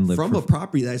 And lived from a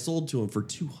property that I sold to him for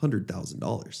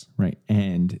 $200,000. Right.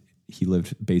 And he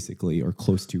lived basically or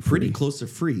close to free. Pretty close to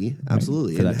free,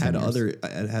 absolutely. Right.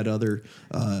 And had other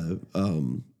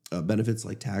benefits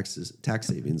like tax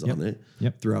savings on it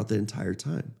throughout the entire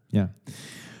time. Yeah.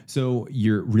 So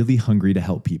you're really hungry to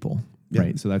help people. Yeah.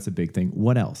 Right. So that's a big thing.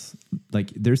 What else?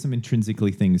 Like, there's some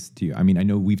intrinsically things to you. I mean, I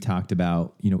know we've talked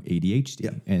about,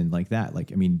 ADHD and like that.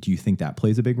 Like, I mean, do you think that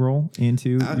plays a big role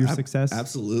into your success?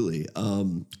 Absolutely.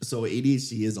 So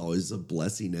ADHD is always a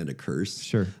blessing and a curse.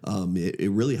 Sure.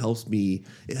 It really helps me.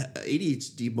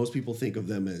 ADHD, most people think of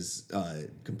them as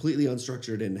completely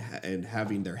unstructured and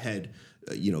having their head,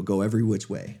 go every which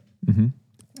way,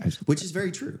 which is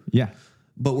very true. Yeah.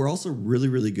 But we're also really,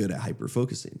 really good at hyper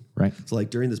focusing. Right. So like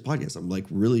during this podcast, I'm like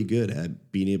really good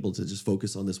at being able to just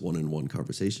focus on this one-on-one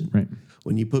conversation. Right.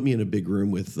 When you put me in a big room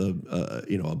with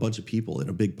a bunch of people in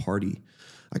a big party,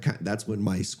 that's when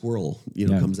my squirrel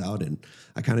comes out, and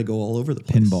I kind of go all over the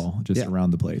place. Pinball just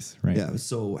around the place. Right. Yeah.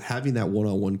 So having that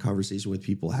one-on-one conversation with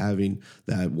people, having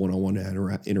that one-on-one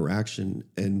interaction,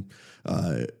 and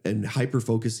hyper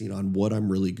focusing on what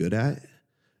I'm really good at,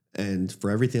 and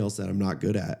for everything else that I'm not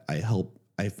good at,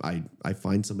 I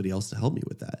find somebody else to help me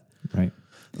with that. Right.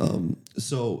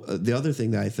 So the other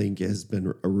thing that I think has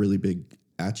been a really big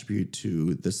attribute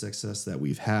to the success that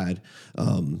we've had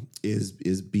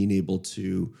is being able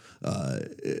to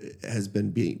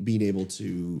being able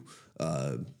to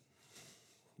I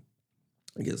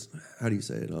guess, how do you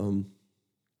say it?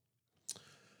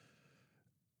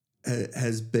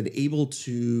 Has been able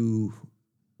to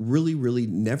really, really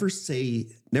never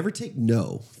take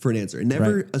no for an answer, and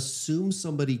never assume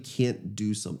somebody can't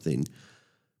do something,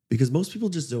 because most people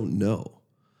just don't know.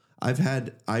 I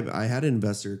had an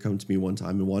investor come to me one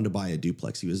time and wanted to buy a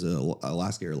duplex. He was an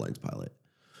Alaska Airlines pilot,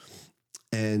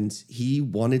 and he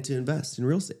wanted to invest in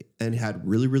real estate and had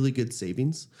really, really good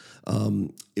savings.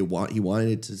 He wanted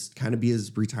it to kind of be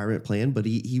his retirement plan, but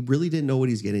he really didn't know what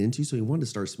he's getting into, so he wanted to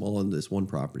start small on this one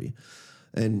property.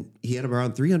 And he had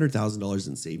around $300,000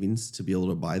 in savings to be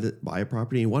able to buy a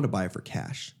property. And he wanted to buy it for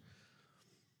cash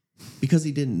because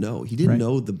he didn't know. He didn't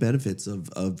know the benefits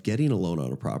of getting a loan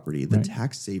on a property, the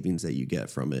tax savings that you get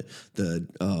from it, the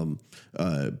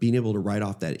being able to write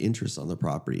off that interest on the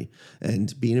property,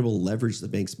 and being able to leverage the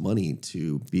bank's money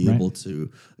to be able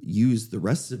to use the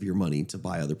rest of your money to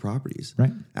buy other properties.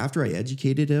 Right. After I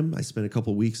educated him, I spent a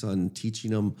couple of weeks on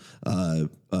teaching him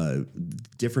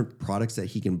different products that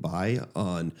he can buy,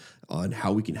 on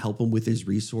how we can help him with his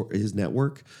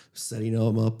network, setting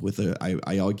him up with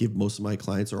I'll give most of my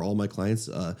clients, or all my clients,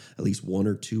 at least one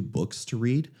or two books to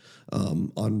read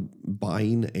on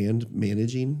buying and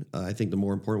managing. I think the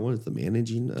more important one is the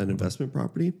managing an investment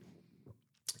property.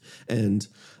 And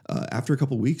after a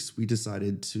couple of weeks, we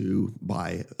decided to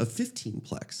buy a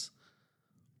 15-plex.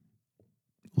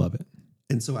 Love it.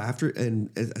 And so I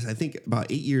think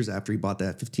about 8 years after he bought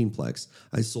that 15-plex,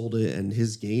 I sold it, and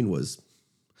his gain was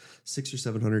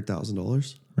 $600,000 or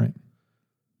 $700,000. Right.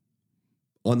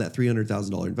 On that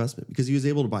 $300,000 investment, because he was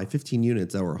able to buy 15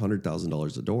 units that were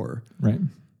 $100,000 a door. Right.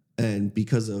 And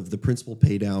because of the principal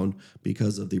pay down,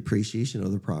 because of the appreciation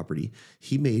of the property,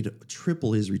 he made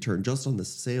triple his return just on the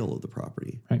sale of the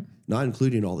property, Right. not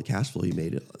including all the cash flow he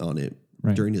made on it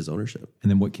Right. during his ownership.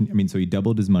 And then so he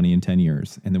doubled his money in 10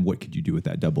 years. And then what could you do with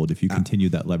that doubled if you continue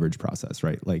that leverage process,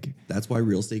 right? Like, That's why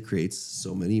real estate creates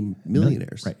so many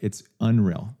millionaires. right. It's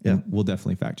unreal. Yeah. And we'll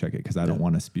definitely fact check it because I don't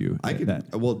want to spew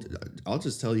that. Well, I'll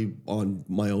just tell you on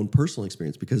my own personal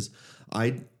experience, because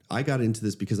I got into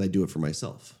this because I do it for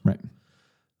myself. Right.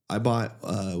 I bought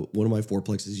one of my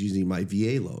fourplexes using my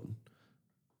VA loan.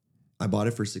 I bought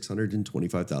it for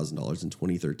 $625,000 in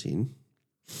 2013.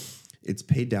 It's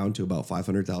paid down to about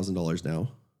 $500,000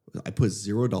 now. I put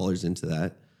 $0 into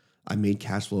that. I made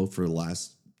cash flow for the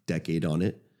last decade on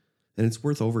it, and it's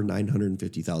worth over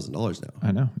 $950,000 now.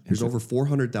 I know. There's over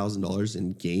 $400,000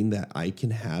 in gain that I can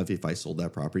have if I sold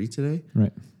that property today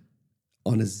Right.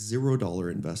 on a $0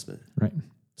 investment. Right.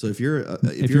 So if you're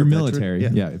If you're a veteran, military,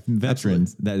 if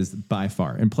veterans, that is by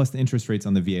far. And plus the interest rates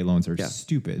on the VA loans are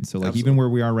stupid. So like even where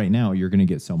we are right now, you're going to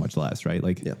get so much less, right?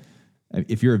 Like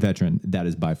if you're a veteran, that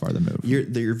is by far the move.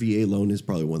 Your VA loan is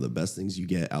probably one of the best things you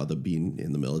get out of being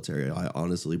in the military. I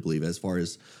honestly believe as far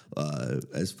as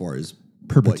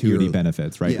Perpetuity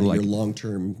benefits, right? Yeah, Like your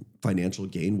long-term financial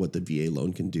gain, what the VA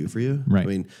loan can do for you. Right. I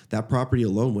mean, that property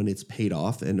alone, when it's paid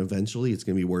off and eventually it's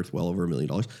going to be worth well over $1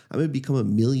 million, I'm going to become a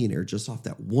millionaire just off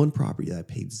that one property that I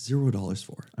paid $0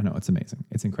 for. I know, it's amazing.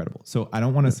 It's incredible. So I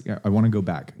don't want to, I want to go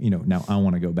back, now I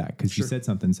want to go back because you said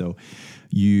something. So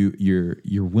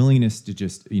your willingness to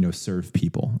just, serve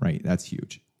people, right? That's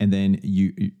huge. And then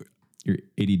your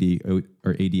ADD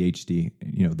or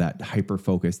ADHD, that hyper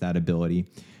focus, that ability.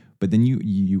 But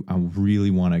then I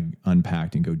really want to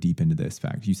unpack and go deep into this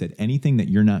fact. You said anything that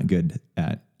you're not good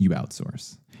at, you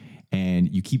outsource.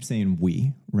 And you keep saying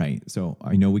we, right? So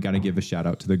I know we got to give a shout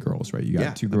out to the girls, right? You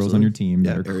got two girls on your team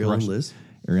that are Ariel and Liz.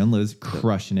 Ariel and Liz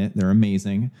crushing it. They're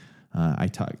amazing. I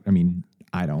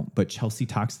don't, but Chelsea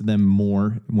talks to them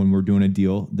more when we're doing a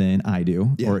deal than I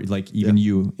do, or like even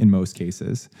you in most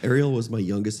cases. Ariel was my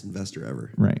youngest investor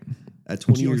ever. Right. At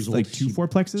 20 years old, like two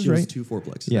fourplexes, she right? owns 2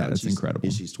 fourplexes. Yeah, that's incredible.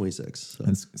 She's 26. So.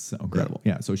 That's so incredible.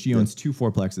 Yeah. So she owns 2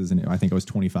 fourplexes, and I think I was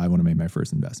 25 when I made my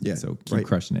first investment. Yeah, So keep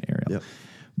crushing it, Ariel. Yep.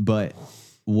 But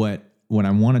what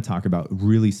I want to talk about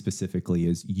really specifically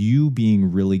is you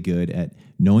being really good at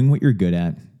knowing what you're good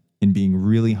at and being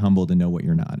really humble to know what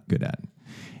you're not good at.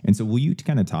 And so will you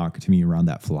kind of talk to me around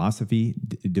that philosophy?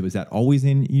 Was that always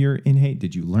in your innate?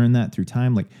 Did you learn that through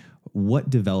time? Like what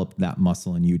developed that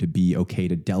muscle in you to be okay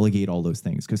to delegate all those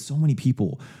things? Because so many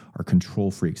people are control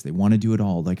freaks. They want to do it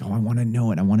all. Like, I want to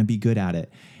know it. I want to be good at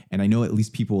it. And I know at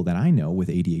least people that I know with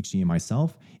ADHD and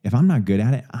myself, if I'm not good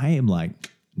at it, I am like,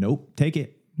 nope, take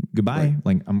it. Goodbye. Right.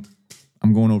 Like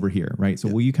I'm going over here, right? So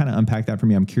will you kind of unpack that for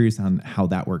me? I'm curious on how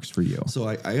that works for you. So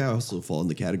I also fall in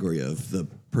the category of the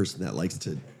person that likes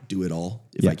to do it all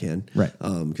if I can. Right.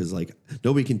 Because like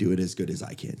nobody can do it as good as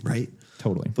I can, right?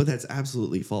 Totally. But that's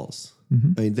absolutely false.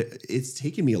 I mean, it's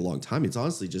taken me a long time. It's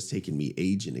honestly just taken me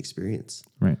age and experience.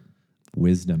 Right.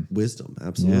 Wisdom,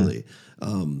 absolutely.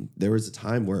 There was a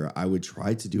time where I would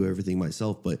try to do everything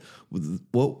myself, but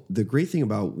the great thing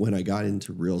about when I got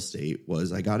into real estate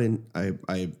was I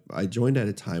joined at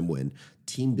a time when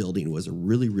team building was a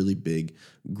really, really big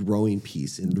growing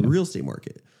piece in the real estate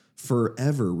market.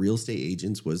 Forever, real estate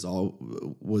agents was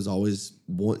always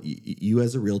you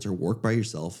as a realtor work by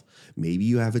yourself. Maybe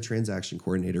you have a transaction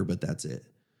coordinator, but that's it.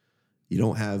 You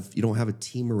don't have a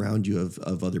team around you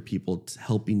of other people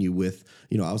helping you with,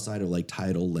 outside of like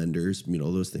title lenders,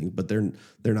 those things, but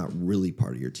they're not really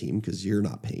part of your team because you're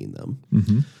not paying them.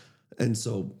 Mm-hmm. And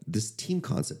so this team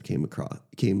concept came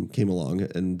along,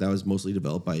 and that was mostly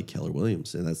developed by Keller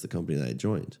Williams, and that's the company that I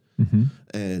joined. Mm-hmm.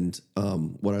 And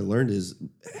what I learned is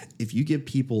if you give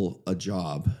people a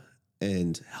job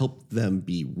and help them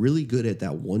be really good at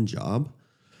that one job,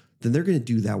 then they're going to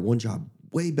do that one job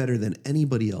way better than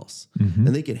anybody else. Mm-hmm.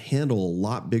 And they can handle a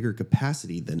lot bigger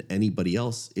capacity than anybody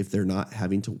else if they're not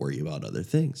having to worry about other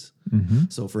things. Mm-hmm.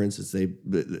 So for instance, a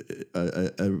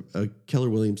Keller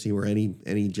Williams team or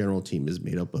any general team is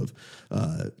made up of,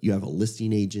 you have a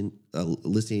listing agents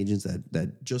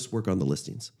that just work on the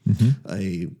listings, mm-hmm.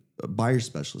 a buyer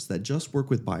specialist that just work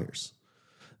with buyers,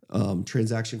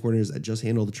 transaction coordinators that just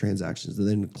handle the transactions, and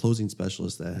then closing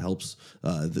specialist that helps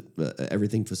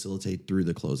everything facilitate through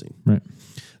the closing. Right.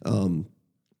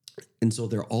 And so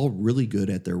they're all really good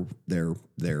at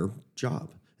their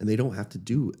job, and they don't have to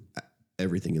do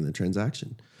everything in the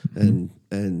transaction. Mm-hmm.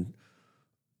 And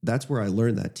that's where I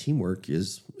learned that teamwork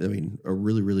is, a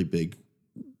really, really big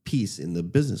piece in the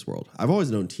business world. I've always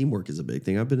known teamwork is a big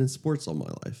thing. I've been in sports all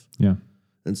my life. Yeah.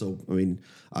 And so, I mean,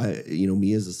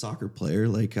 me as a soccer player,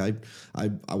 like I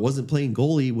wasn't playing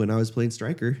goalie when I was playing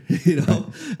striker.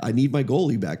 I need my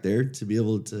goalie back there to be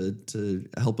able to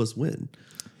help us win.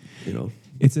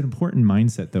 It's an important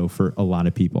mindset though for a lot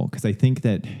of people, because I think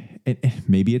that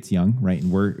maybe it's young, right?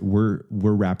 And we're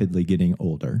rapidly getting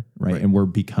older, right? And we're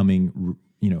becoming,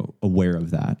 aware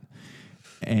of that.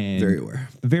 And very aware.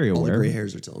 All the gray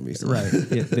hairs are telling me so. Right.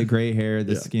 Yeah, the gray hair,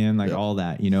 the skin, all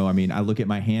that, I mean, I look at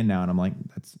my hand now and I'm like,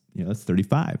 that's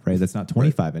 35, right? That's not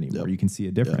 25 anymore. You can see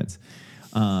a difference.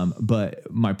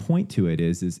 But my point to it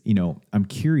is, I'm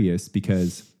curious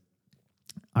because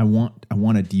I want to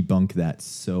debunk that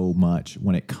so much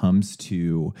when it comes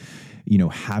to,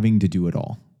 having to do it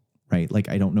all, right? Like,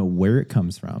 I don't know where it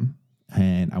comes from.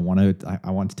 And I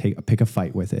want to pick a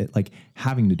fight with it, like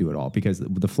having to do it all, because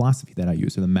the philosophy that I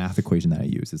use, or the math equation that I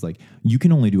use, is like, you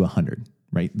can only do 100,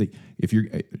 right? If you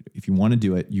want to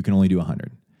do it, you can only do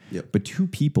 100. Yep. But two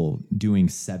people doing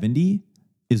 70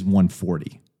 is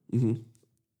 140. Mm-hmm.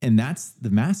 And that's the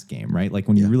math game, right? Like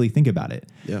when you really think about it,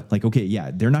 like, okay,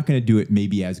 they're not going to do it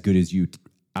maybe as good as you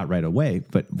outright away.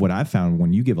 But what I've found,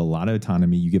 when you give a lot of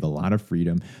autonomy, you give a lot of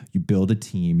freedom, you build a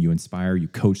team, you inspire, you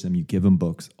coach them, you give them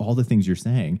books, all the things you're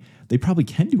saying, they probably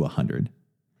can do 100.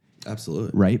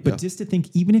 Absolutely. Right. But just to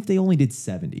think, even if they only did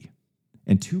 70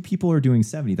 and two people are doing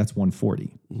 70, that's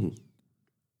 140. Mm-hmm.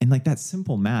 And like that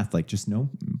simple math, like a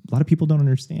lot of people don't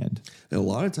understand. And a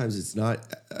lot of times it's not,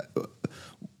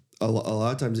 a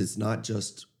lot of times it's not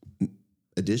just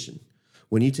addition.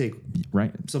 When you take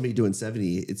somebody doing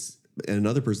 70, and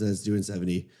another person that's doing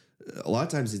 70, a lot of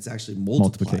times it's actually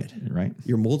multiplied, right?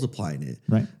 You're multiplying it.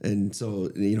 Right. And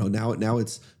so, now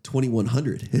it's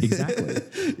 2,100. Exactly.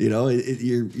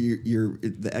 You're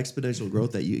the exponential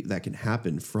growth that can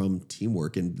happen from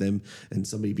teamwork and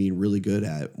somebody being really good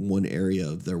at one area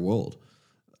of their world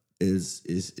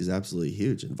is absolutely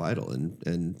huge and vital,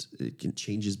 and it can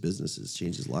changes businesses,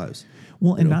 changes lives.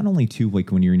 Well, and not only too,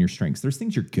 like when you're in your strengths, there's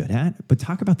things you're good at, but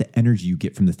talk about the energy you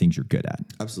get from the things you're good at.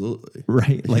 Absolutely.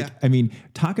 Right. Like, I mean,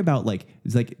 talk about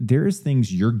it's like, there's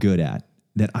things you're good at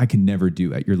that I can never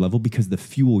do at your level because the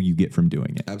fuel you get from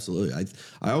doing it. Absolutely.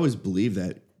 I always believe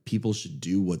that people should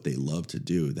do what they love to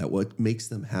do, that what makes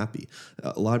them happy.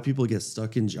 A lot of people get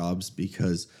stuck in jobs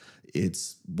because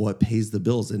it's what pays the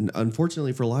bills. And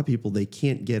unfortunately for a lot of people, they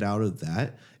can't get out of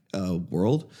that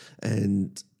world.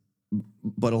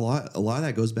 But a lot of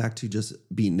that goes back to just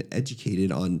being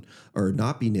educated on, or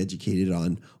not being educated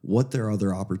on, what their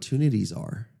other opportunities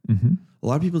are. Mm-hmm. A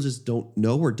lot of people just don't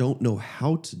know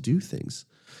how to do things.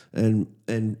 And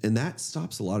that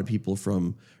stops a lot of people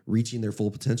from reaching their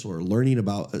full potential or learning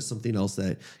about something else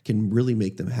that can really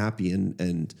make them happy.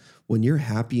 And when you're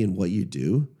happy in what you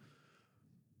do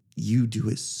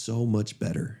it so much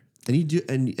better. And you do,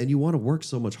 and you want to work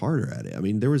so much harder at it. I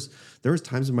mean, there was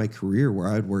times in my career where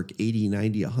I'd work 80,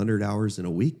 90, 100 hours in a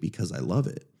week because I love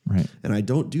it. Right. And I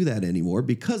don't do that anymore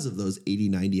because of those 80,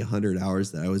 90, 100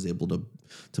 hours that I was able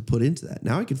to put into that.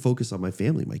 Now I can focus on my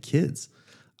family, my kids.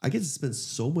 I get to spend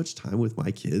so much time with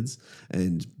my kids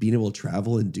and being able to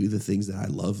travel and do the things that I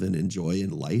love and enjoy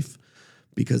in life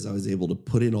because I was able to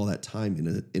put in all that time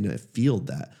in a field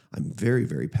that I'm very,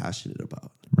 very passionate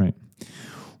about. Right.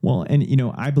 Well, and,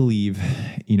 I believe,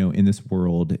 in this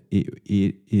world,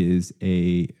 it is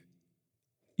the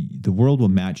world will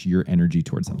match your energy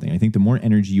towards something. I think the more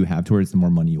energy you have towards, the more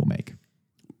money you'll make.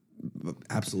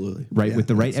 Absolutely. Right. Yeah, with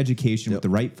the right education, with the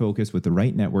right focus, with the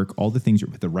right network, all the things,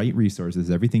 with the right resources,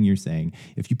 everything you're saying,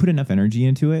 if you put enough energy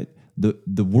into it,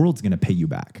 the world's going to pay you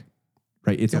back.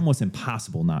 Right. It's almost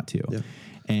impossible not to. Yeah.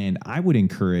 And I would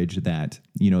encourage that,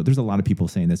 there's a lot of people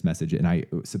saying this message and I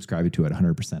subscribe to it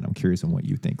 100%. I'm curious on what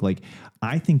you think. Like,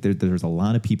 I think that there's a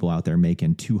lot of people out there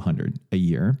making $200 a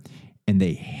year and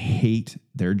they hate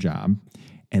their job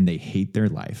and they hate their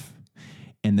life.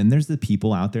 And then there's the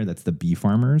people out there that's the bee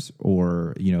farmers,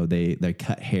 or, they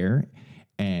cut hair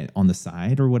and on the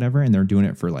side or whatever, and they're doing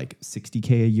it for like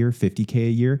 $60K a year, $50K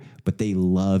a year, but they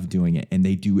love doing it and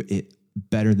they do it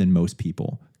better than most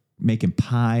people. Making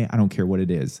pie, I don't care what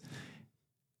it is,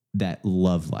 that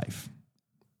love life.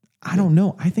 I don't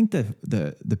know. I think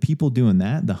the people doing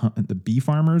that, the bee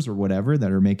farmers or whatever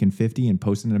that are making 50 and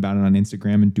posting about it on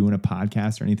Instagram and doing a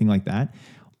podcast or anything like that,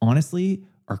 honestly,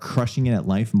 are crushing it at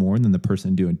life more than the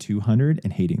person doing 200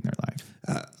 and hating their life.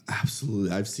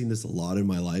 Absolutely. I've seen this a lot in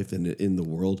my life and in the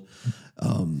world.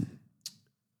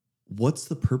 What's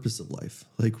the purpose of life?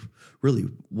 Like, really,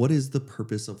 what is the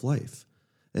purpose of life?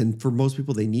 And for most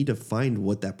people, they need to find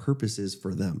what that purpose is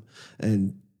for them.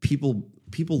 And people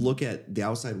look at the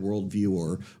outside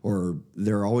worldview, or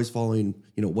they're always following,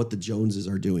 what the Joneses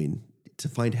are doing to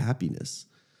find happiness.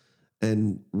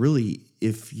 And really,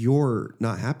 if you're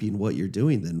not happy in what you're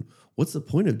doing, then what's the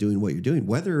point of doing what you're doing?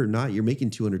 Whether or not you're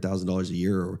making $200,000 a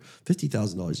year or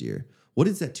 $50,000 a year, what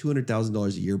is that $200,000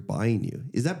 a year buying you?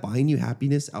 Is that buying you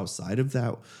happiness outside of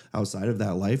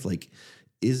that life? Like,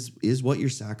 is what you're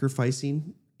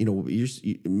sacrificing? You know,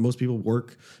 most people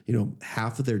work, you know,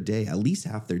 half of their day, at least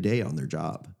half their day on their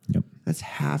job. Yep.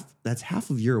 That's half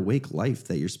of your awake life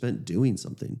that you're spent doing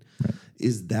something. Right.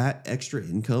 Is that extra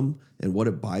income and what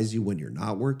it buys you when you're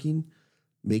not working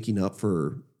making up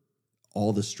for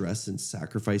all the stress and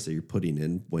sacrifice that you're putting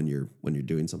in when you're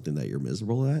doing something that you're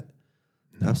miserable at?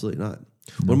 No. Absolutely not.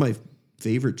 No. One of my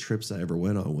favorite trips I ever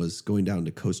went on was going down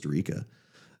to Costa Rica,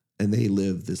 and they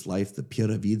live this life, the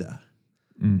pura vida.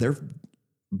 They're,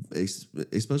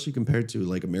 especially compared to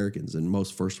like Americans and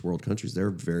most first world countries, they're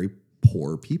very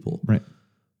poor people, right?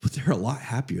 But they're a lot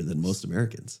happier than most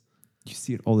Americans. You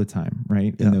see it all the time,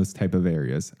 right? Yeah. In those type of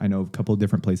areas. I know a couple of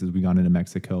different places. We gone into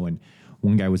Mexico, and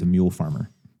one guy was a mule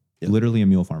farmer, literally a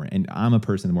mule farmer. And I'm a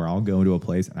person where I'll go to a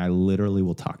place and I literally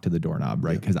will talk to the doorknob,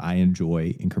 right? Because I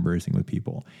enjoy in conversing with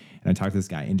people. And I talk to this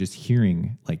guy and just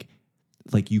hearing like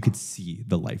you could see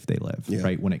the life they live,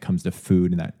 right? When it comes to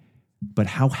food and that. But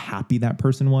how happy that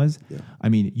person was. Yeah. I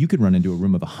mean, you could run into a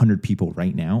room of 100 people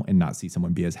right now and not see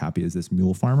someone be as happy as this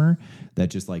mule farmer that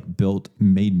just like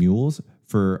made mules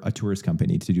for a tourist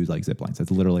company to do like zip lines. That's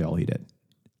literally all he did.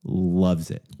 Loves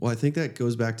it. Well, I think that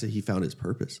goes back to he found his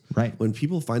purpose. Right. When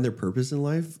people find their purpose in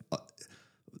life,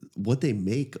 what they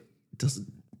make doesn't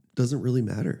really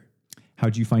matter.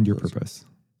 How'd you find your purpose?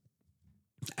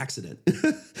 Accident.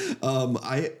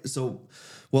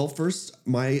 First,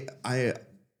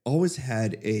 I always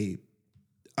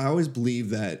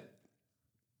believe that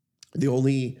the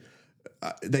only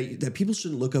that people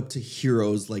shouldn't look up to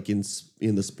heroes like in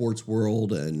the sports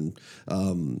world and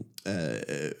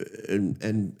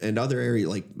other area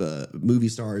like movie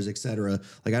stars, etc.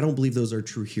 Like, I don't believe those are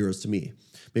true heroes to me.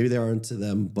 Maybe they aren't to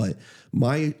them, but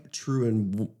my true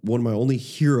and one of my only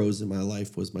heroes in my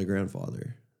life was my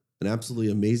grandfather. An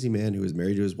absolutely amazing man who was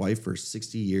married to his wife for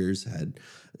 60 years, had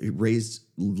raised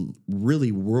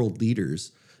really world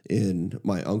leaders in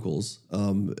my uncles,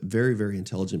 very, very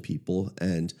intelligent people.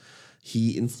 And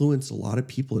he influenced a lot of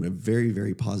people in a very,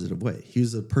 very positive way. He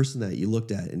was a person that you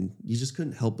looked at and you just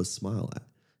couldn't help but smile at.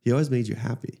 He always made you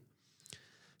happy.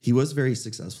 He was very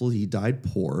successful. He died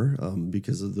poor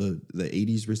because of the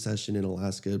 80s recession in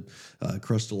Alaska,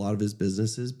 crushed a lot of his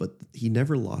businesses, but he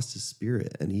never lost his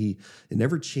spirit, and it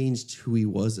never changed who he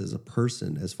was as a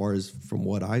person, as far as from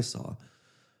what I saw.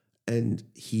 And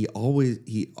he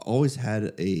always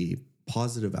had a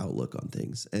positive outlook on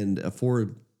things and a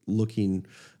forward-looking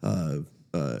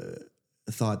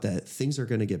thought that things are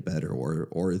going to get better,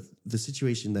 or the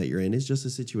situation that you're in is just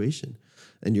a situation,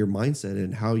 and your mindset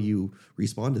and how you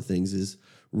respond to things is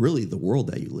really the world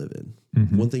that you live in.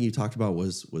 Mm-hmm. One thing you talked about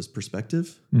was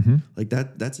perspective. Mm-hmm. Like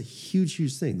that's a huge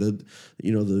thing. The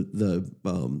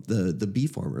bee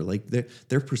farmer, like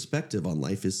their perspective on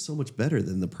life is so much better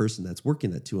than the person that's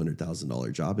working that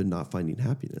 $200,000 job and not finding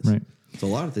happiness. Right. So a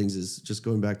lot of things is just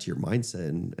going back to your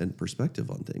mindset and perspective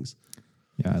on things.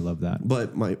 Yeah, I love that.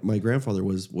 But my grandfather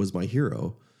was my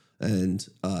hero, and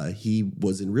he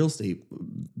was in real estate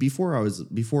before I was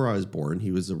born.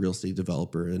 He was a real estate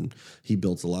developer, and he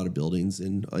built a lot of buildings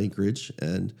in Anchorage.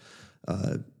 And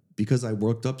because I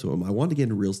worked up to him, I wanted to get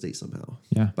into real estate somehow.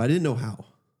 Yeah, but I didn't know how.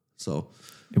 So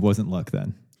it wasn't luck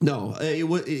then. No, it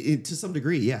was to some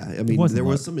degree. Yeah, I mean, there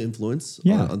was some influence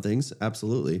on things,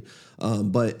 absolutely.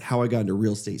 But how I got into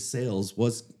real estate sales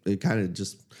was kind of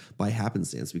just by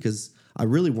happenstance, because I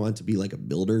really wanted to be like a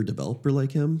builder, developer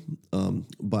like him.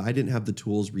 But I didn't have the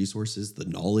tools, resources, the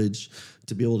knowledge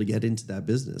to be able to get into that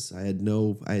business. I had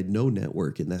no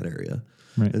network in that area.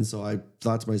 Right. And so I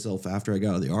thought to myself after I got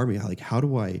out of the Army, how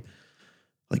do I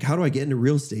get into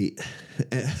real estate?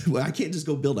 Well, I can't just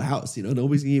go build a house.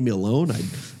 Nobody's gonna give me a loan.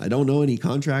 I don't know any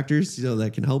contractors,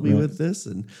 that can help me with this.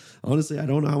 And honestly, I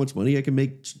don't know how much money I can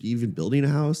make even building a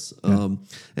house. Yeah.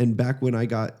 And back when I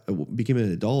became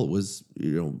an adult was,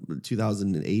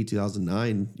 2008,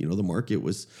 2009, the market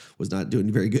was not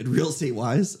doing very good real estate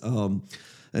wise.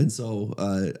 And so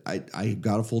I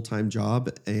got a full-time job,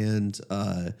 and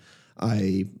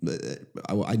I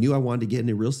knew I wanted to get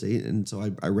into real estate, and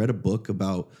so I read a book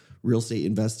about real estate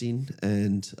investing,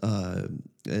 and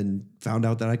found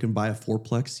out that I can buy a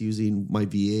fourplex using my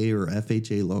VA or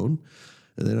FHA loan.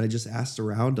 And then I just asked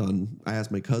around I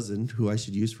asked my cousin who I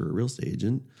should use for a real estate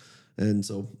agent, and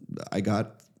so I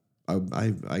got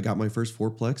my first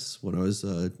fourplex when I was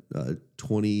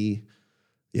 20.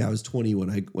 Yeah, I was 20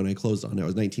 when I closed on it. I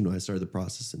was 19 when I started the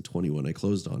process, and 20 when I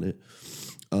closed on it.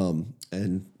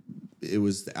 And it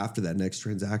was after that next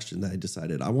transaction that I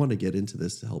decided I want to get into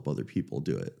this to help other people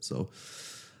do it. So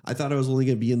I thought I was only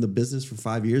going to be in the business for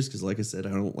 5 years because, like I said,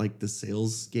 I don't like the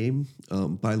sales game,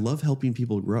 but I love helping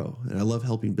people grow, and I love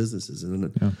helping businesses,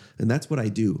 and that's what I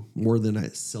do more than I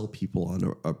sell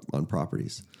people on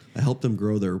properties. I help them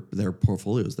grow their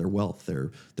portfolios, their wealth,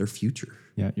 their future.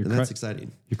 Yeah, and that's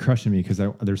exciting. You're crushing me because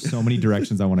there's so many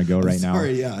directions I want to go right now.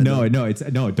 Sorry, yeah.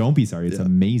 No, don't be sorry. It's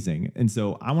amazing. And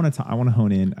so I want to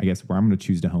hone in. I guess where I'm going to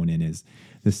choose to hone in is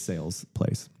this sales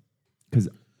place, because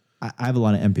I have a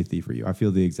lot of empathy for you. I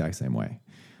feel the exact same way.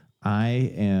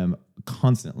 I am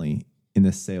constantly in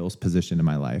the sales position in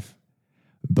my life,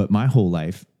 but my whole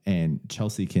life, and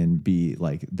Chelsea can be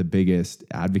like the biggest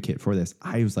advocate for this.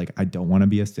 I was like, I don't want to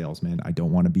be a salesman. I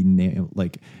don't want to be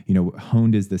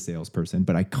honed as the salesperson,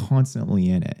 but I constantly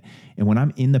in it. And when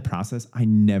I'm in the process, I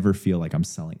never feel like I'm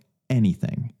selling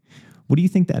anything. What do you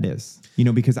think that is?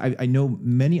 Because I know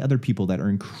many other people that are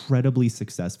incredibly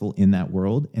successful in that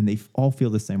world, and they all feel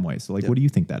the same way. So, what do you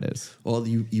think that is? Well,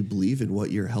 you believe in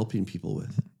what you're helping people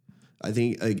with. I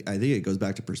think it goes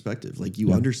back to perspective. Like,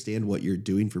 you understand what you're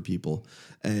doing for people,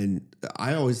 and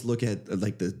I always look at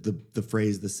like the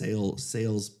phrase the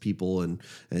sales people,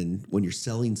 and when you're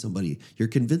selling somebody, you're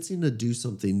convincing them to do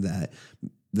something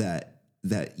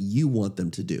that you want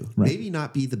them to do. Right. Maybe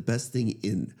not be the best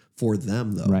thing for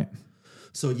them though. Right.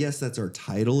 So yes, that's our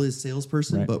title is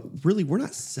salesperson, right. But really we're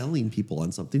not selling people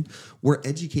on something. We're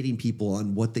educating people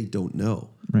on what they don't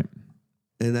know. Right.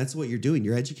 And that's what you're doing.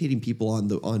 You're educating people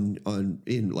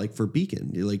for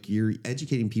Beacon. You're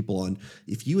educating people on,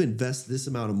 if you invest this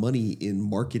amount of money in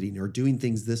marketing or doing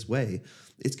things this way,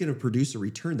 it's going to produce a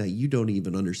return that you don't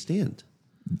even understand.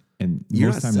 And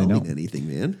you're not selling anything,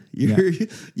 man.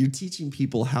 You're teaching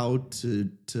people how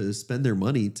to spend their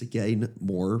money to gain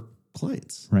more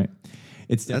clients. Right.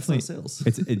 It's definitely sales.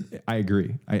 I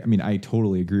agree. I mean, I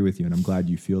totally agree with you, and I'm glad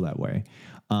you feel that way.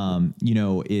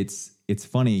 It's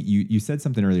funny. You said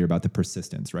something earlier about the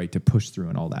persistence, right? To push through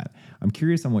and all that. I'm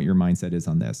curious on what your mindset is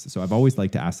on this. So I've always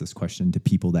liked to ask this question to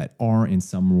people that are in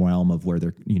some realm of where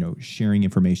they're, sharing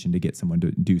information to get someone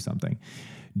to do something.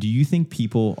 Do you think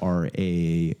people are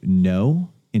a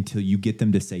no until you get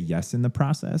them to say yes in the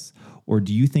process? Or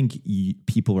do you think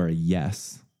people are a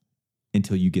yes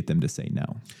until you get them to say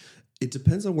no? It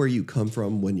depends on where you come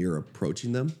from when you're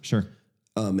approaching them. Sure.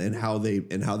 And how they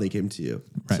came to you.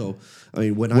 Right. So, I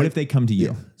mean, what if they come to you?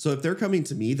 Yeah. So if they're coming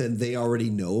to me, then they already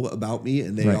know about me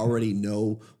and they already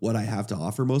know what I have to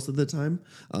offer most of the time.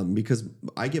 Because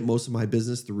I get most of my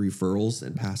business through referrals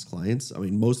and past clients. I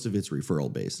mean, most of it's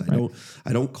referral based.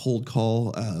 I don't cold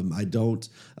call. I don't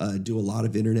do a lot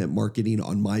of internet marketing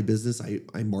on my business.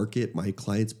 I market my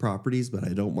clients' properties, but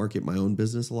I don't market my own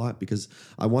business a lot because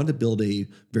I want to build a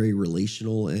very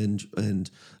relational and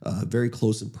very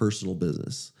close and personal business.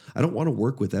 I don't want to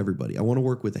work with everybody. I want to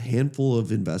work with a handful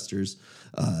of investors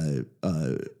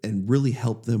and really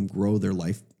help them grow their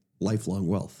lifelong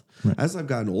wealth. Right. As I've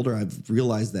gotten older, I've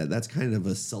realized that that's kind of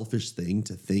a selfish thing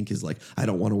to think, is like, I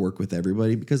don't want to work with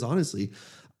everybody, because honestly,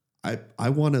 I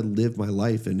want to live my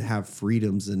life and have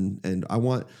freedoms, and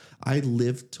I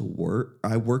live to work.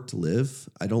 I work to live.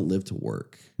 I don't live to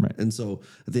work. Right. And so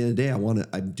at the end of the day,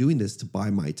 I'm doing this to buy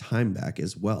my time back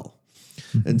as well.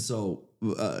 Mm-hmm. And so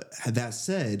that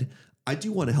said, I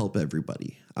do want to help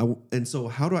everybody. And so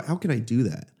how can I do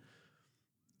that?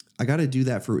 I got to do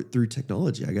that through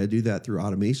technology. I got to do that through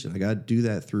automation. I got to do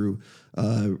that through,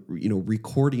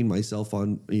 recording myself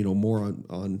on, more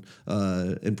on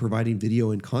and providing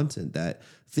video and content, that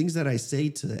things that I say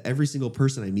to every single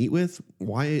person I meet with.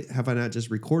 Why have I not just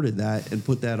recorded that and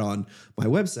put that on my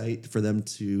website for them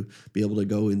to be able to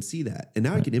go and see that? And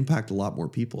now I can impact a lot more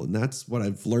people. And that's what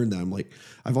I've learned, that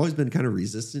I've always been kind of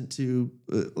resistant to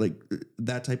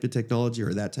that type of technology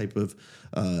or that type of,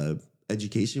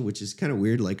 education, which is kind of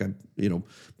weird. Like, I'm,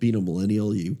 being a millennial,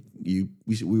 we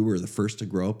were the first to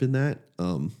grow up in that.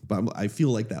 But I feel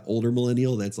like that older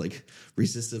millennial that's like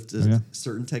resistant to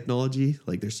certain technology.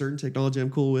 Like, there's certain technology I'm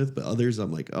cool with, but others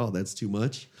I'm like, oh, that's too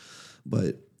much.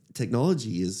 But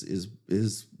technology is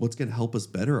what's going to help us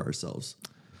better ourselves.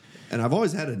 And I've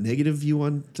always had a negative view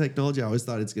on technology. I always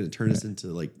thought it's going to turn us into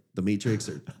like the Matrix,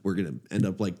 or we're going to end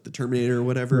up like the Terminator or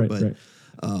whatever.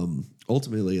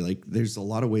 Ultimately, like, there's a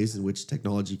lot of ways in which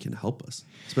technology can help us,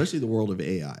 especially the world of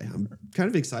AI. I'm kind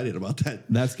of excited about that.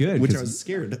 That's good. Which I was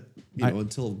scared,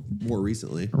 until more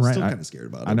recently. Right. Still kind of scared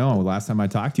about it. I know. Last time I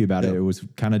talked to you about it, it was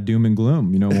kind of doom and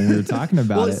gloom, when we were talking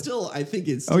about it. I think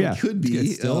it still could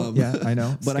be. I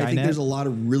know. But Skynet. I think there's a lot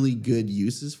of really good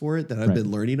uses for it that I've been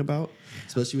learning about,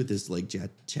 especially with this like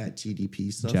chat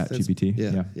GDP stuff. Chat GPT.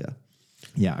 Yeah.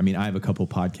 Yeah, I mean, I have a couple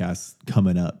podcasts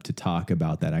coming up to talk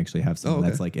about that. I actually have someone okay.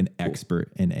 that's like an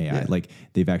expert in AI. Yeah. Like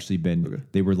they've actually been,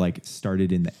 they were like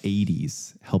started in the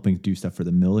 80s helping do stuff for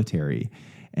the military.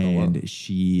 And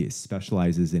she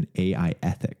specializes in AI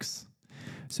ethics.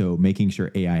 So making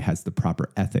sure AI has the proper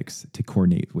ethics to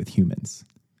coordinate with humans.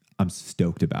 I'm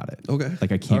stoked about it. Okay.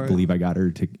 Like I can't believe I got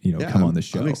her to, come on the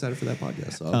show. I'm excited for that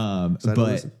podcast. So excited to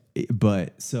listen.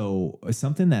 But so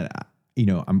something that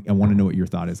I want to know what your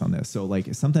thought is on this. So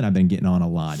like something I've been getting on a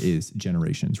lot is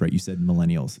generations, right? You said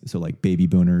millennials. So like baby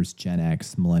boomers, Gen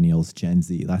X, millennials, Gen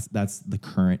Z. That's the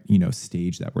current,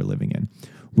 stage that we're living in.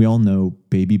 We all know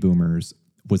baby boomers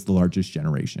was the largest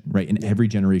generation, right? And every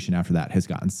generation after that has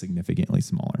gotten significantly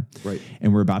smaller. Right.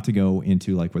 And we're about to go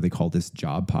into like what they call this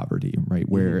job poverty, right?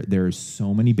 Where there's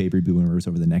so many baby boomers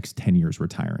over the next 10 years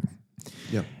retiring.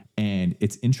 Yeah. And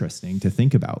it's interesting to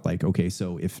think about like, okay,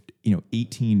 so if,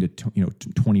 18 to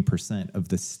 20% of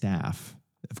the staff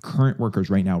of current workers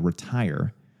right now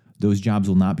retire, those jobs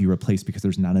will not be replaced because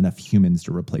there's not enough humans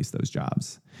to replace those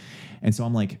jobs. And so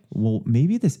I'm like, well,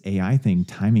 maybe this AI thing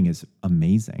timing is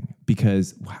amazing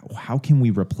because how can we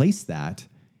replace that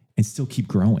and still keep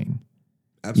growing?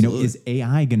 Absolutely. Is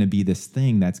AI going to be this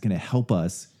thing that's going to help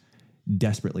us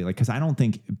desperately? Like, because I don't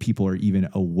think people are even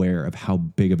aware of how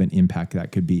big of an impact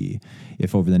that could be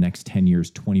if over the next 10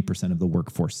 years, 20% of the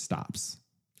workforce stops.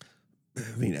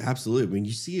 I mean, absolutely. I mean,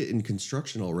 you see it in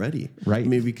construction already. Right. I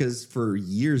mean, because for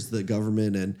years, the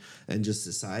government and just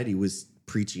society was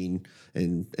preaching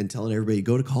and telling everybody,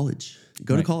 go to college,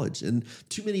 to college. And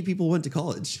too many people went to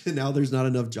college. And now there's not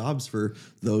enough jobs for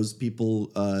those people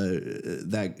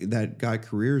that got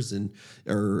careers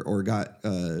or got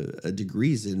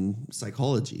degrees in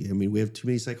psychology. I mean, we have too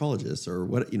many psychologists or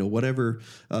whatever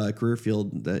career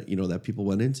field that people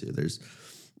went into. There's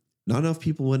not enough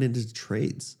people went into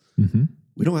trades. Mm-hmm.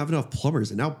 We don't have enough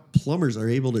plumbers, and now plumbers are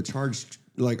able to charge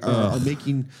are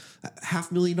making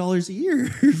 $500,000 a year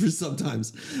for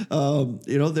sometimes.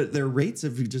 Their rates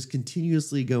have just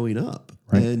continuously going up,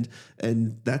 right.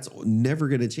 and that's never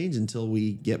going to change until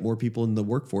we get more people in the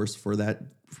workforce for that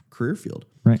career field.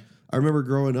 Right. I remember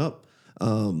growing up,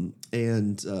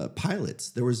 and pilots.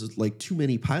 There was like too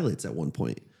many pilots at one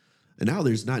point. And now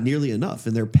there's not nearly enough,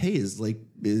 and their pay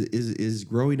is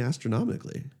growing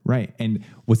astronomically. Right. And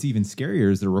what's even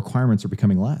scarier is their requirements are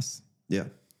becoming less. Yeah.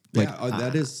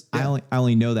 That is. Yeah. I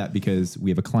only know that because we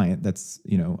have a client that's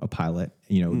a pilot.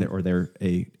 Or they're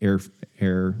a air.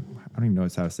 I don't even know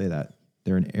how to say that.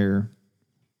 They're an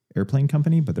airplane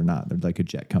company, but they're not. They're like a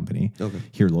jet company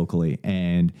here locally,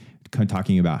 and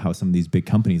talking about how some of these big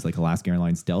companies like Alaska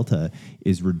Airlines, Delta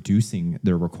is reducing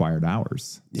their required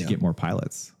hours to get more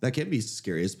pilots. That can be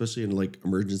scary, especially in like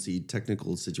emergency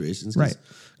technical situations. Right.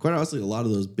 Quite honestly, a lot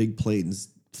of those big planes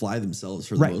fly themselves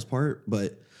for the most part,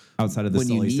 but outside of the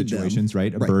Sully situations,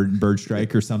 right? A bird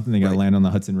strike or something, they got to land on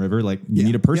the Hudson River. Like you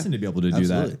need a person to be able to do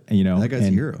that. That guy's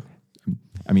a hero.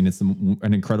 I mean, it's an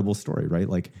incredible story, right?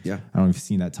 Like, I don't know if you've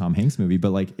seen that Tom Hanks movie,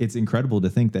 but like, it's incredible to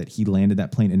think that he landed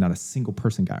that plane and not a single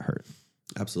person got hurt.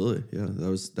 Absolutely. Yeah.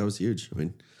 That was huge. I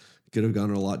mean, it could have gone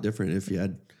a lot different if you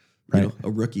had,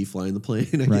 a rookie flying the plane,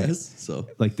 I guess. So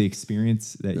like the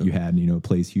experience that you had,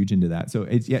 plays huge into that. So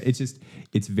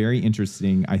it's very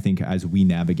interesting. I think as we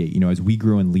navigate, as we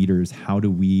grow in leaders, how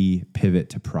do we pivot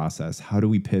to process? How do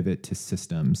we pivot to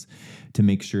systems to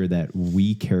make sure that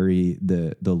we carry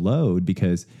the load,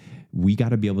 because we got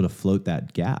to be able to float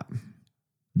that gap.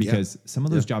 Because some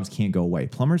of those jobs can't go away.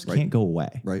 Plumbers can't go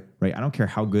away. Right. I don't care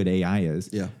how good AI is.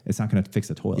 Yeah. It's not going to fix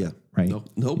a toilet. Right.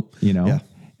 Nope.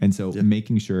 And so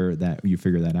making sure that you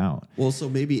figure that out. Well, so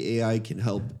maybe AI can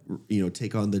help,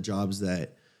 take on the jobs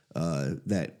that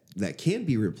can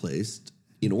be replaced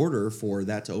in order for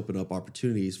that to open up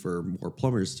opportunities for more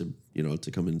plumbers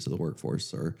to come into the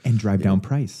workforce and drive down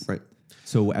price. Right.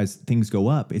 So as things go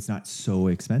up, it's not so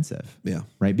expensive. Yeah.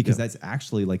 Right. Because that's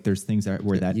actually like there's things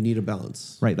where you need a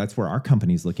balance. Right. That's where our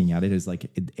company's looking at it is like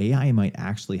AI might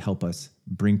actually help us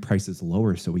bring prices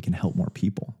lower so we can help more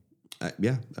people.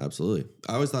 Yeah, absolutely.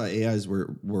 I always thought AI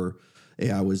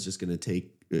was just going to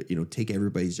take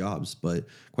everybody's jobs, but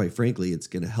quite frankly, it's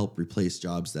going to help replace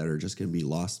jobs that are just going to be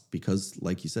lost because,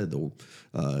 like you said,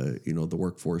 the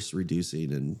workforce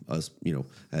reducing and us,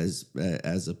 as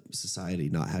a society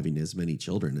not having as many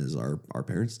children as our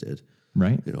parents did.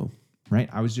 Right. Right.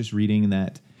 I was just reading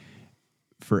that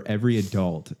for every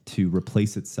adult to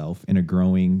replace itself in a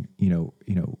growing,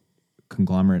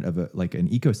 conglomerate of an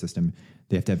ecosystem,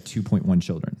 they have to have 2.1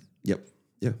 children. Yep.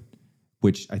 Yeah.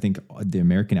 which I think the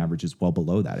American average is well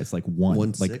below that. It's like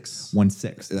 1.6.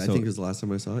 1.6. I think it was the last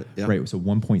time I saw it. Yeah. Right. So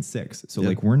 1.6. So Yeah.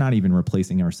 like we're not even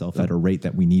replacing ourselves at a rate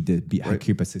that we need to be Right.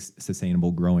 keep a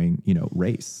sustainable growing,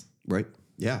 race. Right.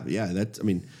 Yeah. Yeah. That's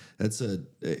a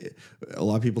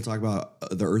lot of people talk about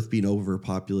the earth being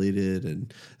overpopulated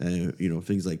and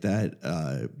things like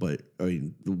that. But I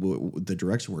mean, the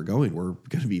direction we're going, we're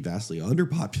going to be vastly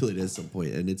underpopulated at some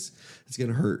point, and it's going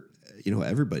to hurt,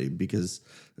 everybody, because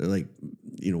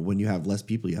when you have less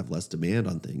people, you have less demand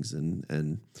on things.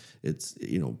 And it's,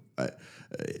 I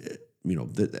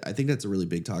think that's a really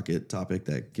big topic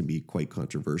that can be quite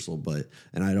controversial,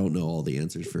 and I don't know all the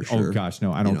answers for sure. Oh gosh,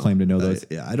 no, I don't claim to know those.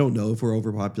 I don't know if we're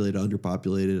overpopulated,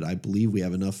 underpopulated. I believe we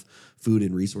have enough food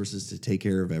and resources to take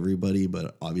care of everybody,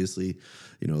 but obviously,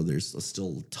 there's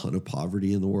still a ton of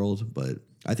poverty in the world. But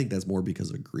I think that's more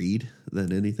because of greed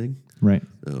than anything. Right.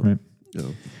 Right.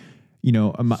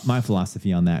 My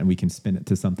philosophy on that, and we can spin it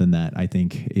to something that I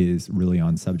think is really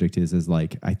on subject, is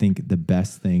like, I think the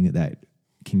best thing that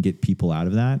can get people out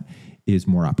of that is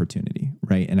more opportunity,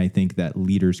 right? And I think that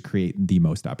leaders create the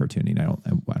most opportunity. And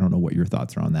I don't know what your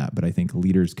thoughts are on that, but I think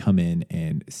leaders come in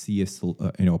and see a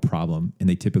problem, and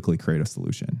they typically create a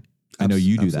solution. I know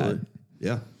you do Absolutely. that.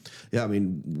 Yeah. Yeah. I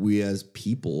mean, we as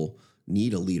people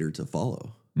need a leader to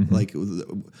follow. Mm-hmm. Like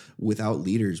without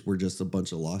leaders, we're just a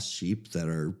bunch of lost sheep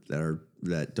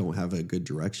that don't have a good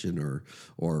direction or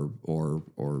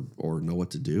know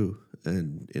what to do,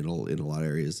 and in a lot of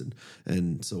areas.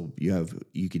 And so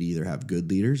you could either have good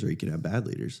leaders or you could have bad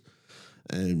leaders.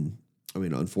 And I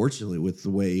mean, unfortunately, with the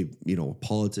way,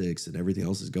 politics and everything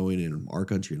else is going in our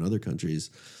country and other countries,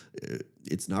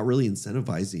 it's not really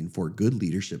incentivizing for good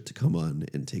leadership to come on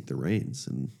and take the reins.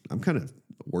 And I'm kind of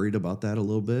worried about that a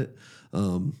little bit.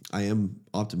 I am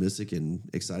optimistic and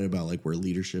excited about like where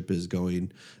leadership is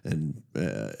going, and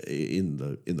in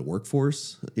the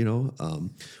workforce,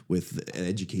 with the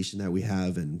education that we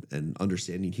have and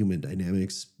understanding human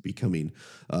dynamics, becoming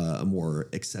a more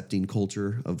accepting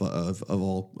culture of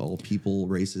all people,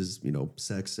 races,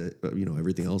 sex,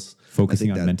 everything else.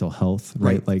 Focusing on mental health,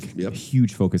 right? Like Yep. a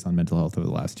huge focus on mental health over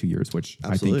the last 2 years, which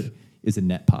Absolutely. I think is a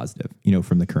net positive,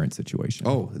 from the current situation.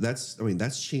 Oh, that's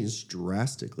changed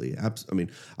drastically.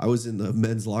 I was in the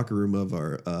men's locker room of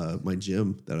my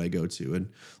gym that I go to, and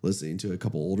listening to a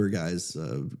couple older guys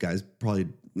probably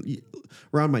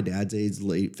around my dad's age,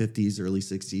 late 50s, early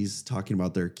 60s, talking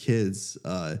about their kids.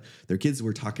 Their kids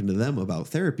were talking to them about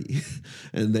therapy,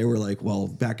 and they were like, "Well,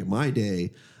 back in my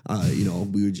day,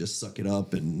 we would just suck it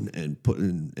up and put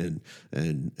in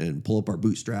and pull up our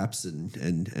bootstraps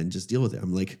and just deal with it."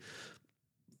 I'm like,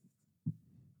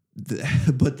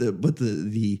 but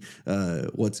the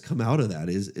what's come out of that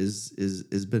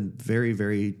is been very,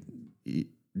 very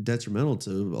detrimental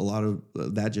to a lot of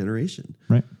that generation,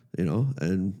 right?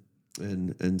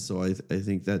 And so I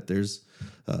think that there's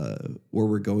where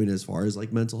we're going as far as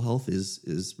like mental health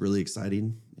is really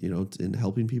exciting, in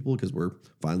helping people, because we're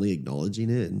finally acknowledging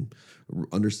it and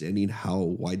understanding how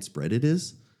widespread it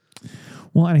is.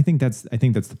 Well, and I think that's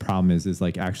the problem is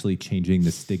like actually changing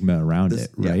the stigma around it,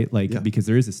 right? Because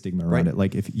there is a stigma around it.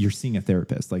 Like if you're seeing a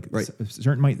therapist, like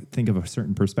certain might think of a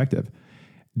certain perspective,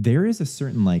 there is a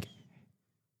certain like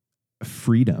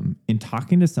freedom in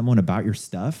talking to someone about your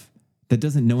stuff that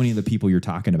doesn't know any of the people you're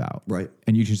talking about, right?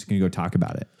 And you're just going to go talk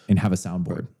about it and have a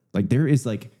soundboard. Right. Like there is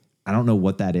like, I don't know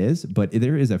what that is, but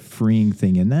there is a freeing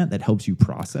thing in that helps you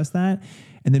process that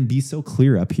and then be so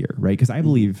clear up here, right? Because I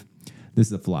believe. This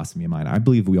is a philosophy of mine. I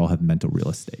believe we all have mental real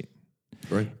estate.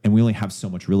 Right. And we only have so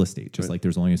much real estate, just like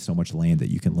there's only so much land that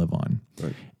you can live on.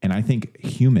 Right. And I think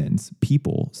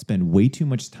people spend way too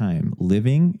much time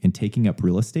living and taking up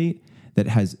real estate that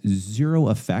has zero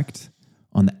effect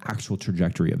on the actual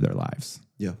trajectory of their lives.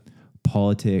 Yeah.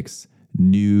 Politics,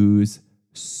 news,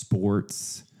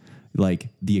 sports, like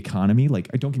the economy.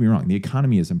 Like, don't get me wrong, the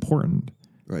economy is important.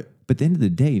 Right. But at the end of the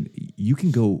day, you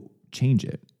can go change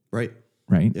it. Right.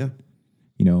 Right. Yeah.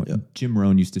 Jim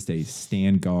Rohn used to say,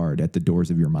 stand guard at the doors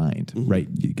of your mind, right?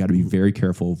 You got to be very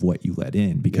careful of what you let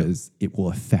in, because it will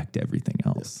affect everything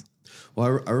else. Yeah.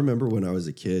 Well, I remember when I was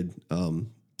a kid, and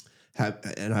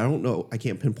I don't know, I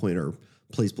can't pinpoint or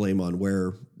place blame on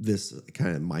where this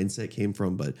kind of mindset came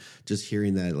from, but just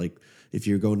hearing that, like, if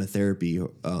you're going to therapy,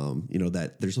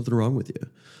 that there's something wrong with you,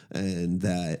 and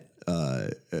that,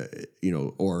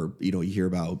 you hear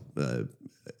about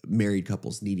married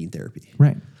couples needing therapy.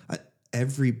 Right.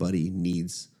 Everybody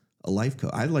needs a life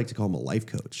coach. I'd like to call him a life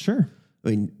coach. Sure. I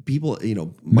mean, people,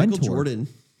 Michael Jordan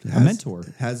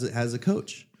has a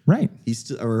coach. Right. He's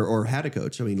still, or had a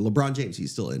coach. I mean, LeBron James,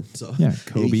 he's still in. So yeah,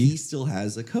 Kobe. He still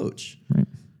has a coach. Right.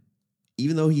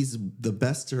 even though he's the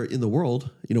best in the world,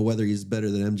 whether he's better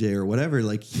than MJ or whatever,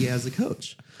 like he has a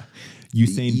coach.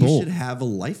 Usain You Bolt. should have a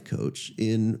life coach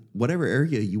in whatever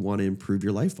area you want to improve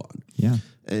your life on. Yeah.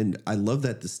 And I love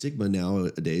that the stigma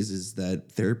nowadays is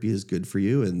that therapy is good for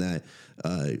you, and that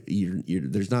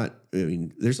there's not. I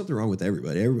mean, there's something wrong with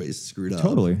everybody. Everybody's screwed up.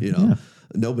 Totally. Yeah.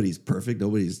 Nobody's perfect.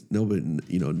 Nobody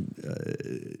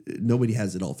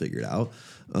has it all figured out.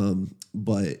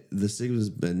 But the stigma has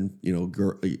been,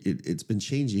 it's been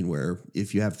changing. Where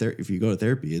if you go to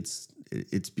therapy, it's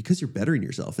because you're bettering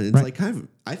yourself, and it's like kind of,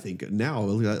 I think now a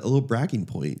little bragging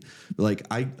point. Like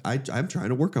I'm trying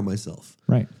to work on myself.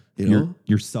 Right.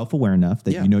 You're self-aware enough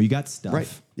that you got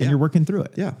stuff, and you're working through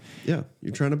it. Yeah.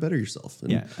 You're trying to better yourself.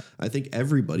 And I think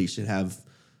everybody should have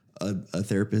a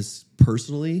therapist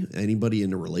personally. Anybody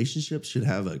in a relationship should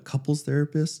have a couples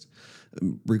therapist.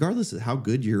 Regardless of how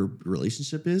good your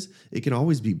relationship is, it can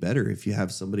always be better if you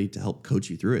have somebody to help coach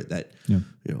you through it.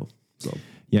 So.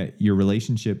 Yeah, your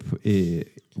relationship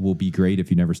will be great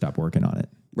if you never stop working on it.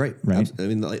 Right. I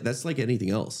mean, that's like anything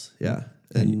else. Yeah.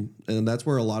 And that's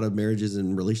where a lot of marriages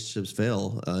and relationships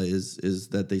fail, is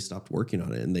that they stopped working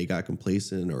on it and they got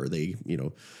complacent, or they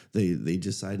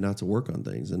decide not to work on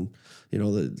things. And,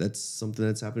 that's something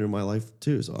that's happened in my life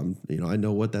too. So I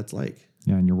know what that's like.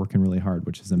 Yeah. And you're working really hard,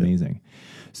 which is amazing.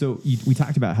 So we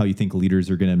talked about how you think leaders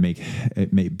are going to make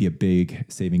it may be a big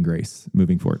saving grace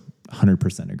moving forward.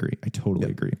 100% agree. I totally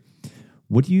agree.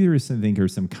 What do you think are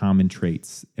some common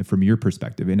traits from your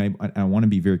perspective? And I want to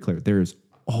be very clear. There's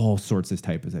all sorts of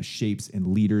types of shapes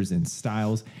and leaders and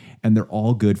styles, and they're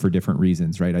all good for different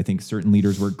reasons, right? I think certain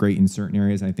leaders work great in certain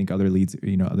areas, and I think other leads,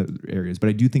 other areas. But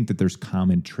I do think that there's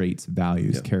common traits,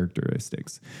 values,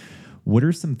 characteristics. What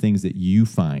are some things that you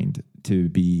find to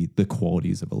be the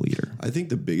qualities of a leader? I think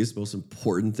the biggest, most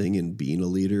important thing in being a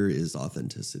leader is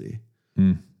authenticity.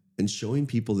 And showing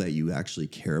people that you actually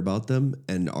care about them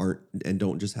and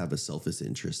don't just have a selfish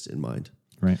interest in mind.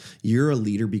 Right. You're a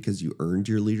leader because you earned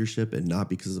your leadership and not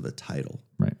because of a title.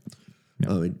 Right.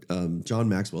 Yeah. John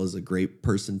Maxwell is a great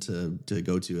person to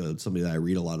go to. Somebody that I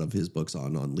read a lot of his books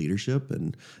on leadership,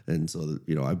 and so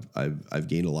I've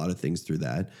gained a lot of things through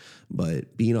that.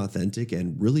 But being authentic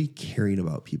and really caring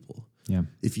about people. Yeah.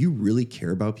 If you really care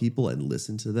about people and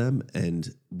listen to them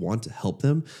and want to help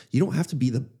them, you don't have to be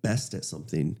the best at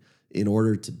something in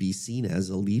order to be seen as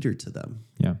a leader to them.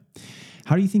 Yeah.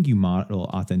 How do you think you model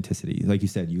authenticity? Like you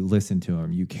said, you listen to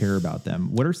them, you care about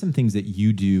them. What are some things that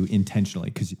you do intentionally?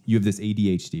 Because you have this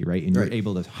ADHD, right? And you're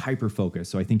able to hyper focus.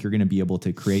 So I think you're going to be able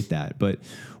to create that. But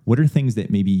what are things that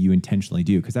maybe you intentionally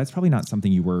do? Because that's probably not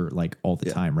something you were like all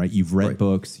the time, right? You've read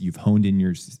books, you've honed in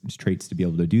your traits to be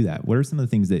able to do that. What are some of the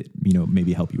things that,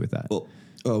 maybe help you with that? Well,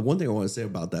 one thing I want to say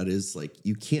about that is like,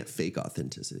 you can't fake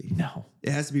authenticity. No.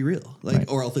 It has to be real,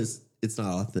 or else it's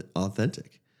not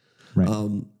authentic.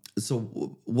 Right. So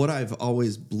what I've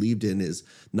always believed in is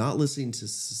not listening to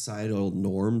societal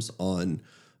norms on,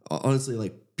 honestly,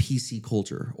 like PC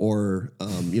culture, or,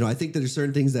 I think that there's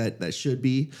certain things that should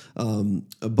be,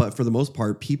 but for the most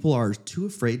part, people are too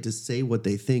afraid to say what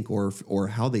they think or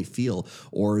how they feel,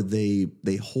 or they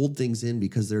hold things in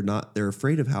because they're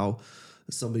afraid of how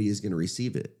somebody is going to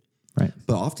receive it. Right.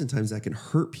 But oftentimes that can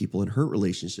hurt people and hurt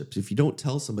relationships. If you don't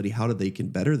tell somebody how they can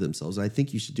better themselves, I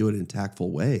think you should do it in a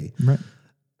tactful way. Right.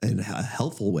 And a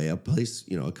helpful way, a place,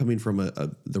 coming from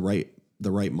the right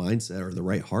mindset or the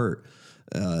right heart.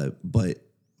 But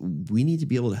we need to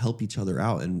be able to help each other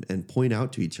out and point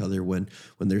out to each other when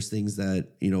there's things that,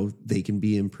 they can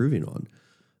be improving on.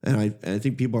 And I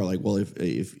think people are like, well,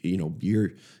 if you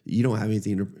don't have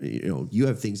anything to, you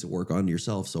have things to work on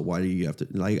yourself. So why do you have to,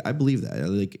 like, I believe that,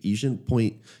 like, you shouldn't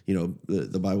point,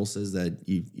 the Bible says that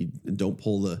you don't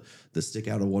pull the stick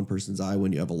out of one person's eye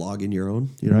when you have a log in your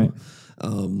own, Right.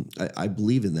 I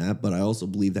believe in that, but I also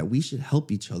believe that we should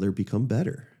help each other become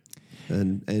better,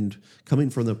 and coming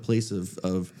from the place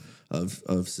of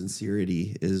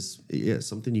sincerity is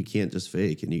something you can't just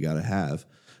fake, and you got to have.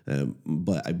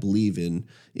 But I believe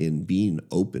in being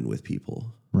open with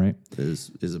people. Right.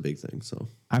 Is a big thing. So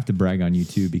I have to brag on you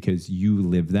too, because you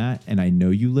live that. And I know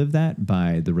you live that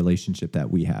by the relationship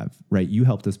that we have, right? You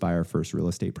helped us buy our first real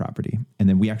estate property. And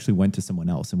then we actually went to someone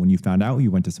else. And when you found out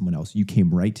you went to someone else, you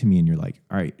came right to me and you're like,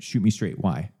 all right, shoot me straight.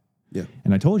 Why? Yeah.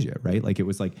 And I told you, right? Like, it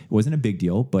wasn't a big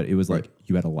deal, but it was like,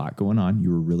 you had a lot going on.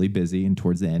 You were really busy. And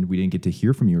towards the end, we didn't get to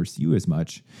hear from you or see you as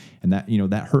much. And that,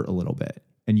 that hurt a little bit.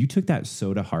 And you took that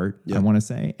so to heart, I want to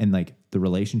say. And like the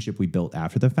relationship we built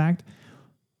after the fact,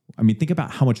 I mean, think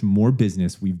about how much more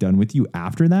business we've done with you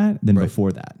after that than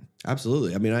before that.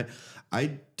 Absolutely. I mean,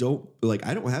 I don't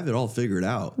have it all figured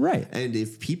out. Right. And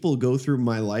if people go through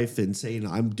my life and saying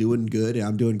I'm doing good and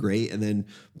I'm doing great, and then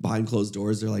behind closed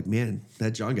doors, they're like, man,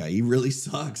 that John guy, he really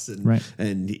sucks. And, Right.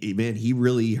 man, he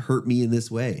really hurt me in this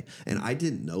way. And I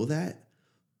didn't know that.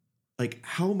 Like,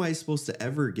 how am I supposed to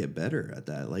ever get better at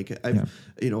that? Like, I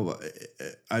know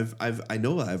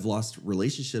I've lost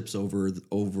relationships over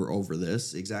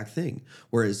this exact thing.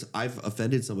 Whereas I've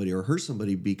offended somebody or hurt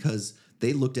somebody because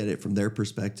they looked at it from their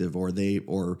perspective, or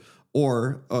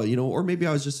or maybe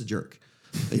I was just a jerk.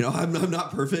 I'm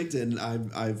not perfect, and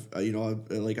I've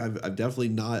definitely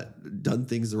not done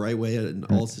things the right way in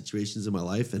all situations in my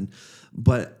life,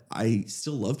 but I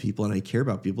still love people and I care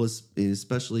about people,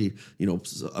 especially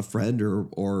a friend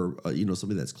or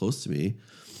somebody that's close to me.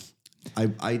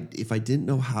 If I didn't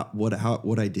know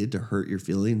what I did to hurt your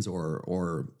feelings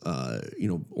or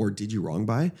did you wrong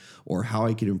by, or how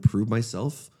I could improve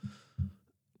myself,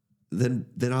 then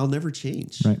I'll never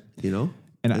change. Right.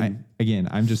 And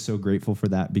I'm just so grateful for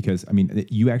that, because I mean,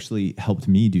 you actually helped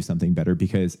me do something better,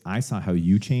 because I saw how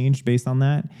you changed based on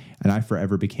that. And I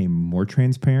forever became more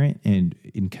transparent and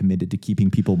committed to keeping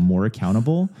people more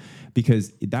accountable,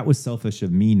 because that was selfish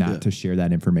of me not to share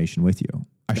that information with you.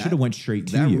 I should have went straight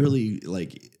to you.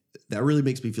 That really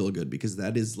makes me feel good, because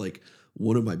that is like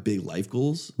one of my big life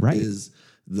goals, right? Is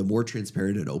the more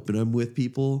transparent and open I'm with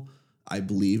people, I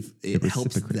believe it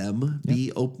helps them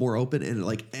be more open, and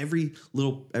like every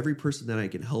person that I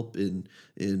can help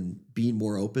in being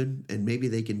more open, and maybe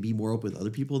they can be more open with other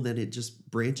people, and then it just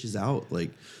branches out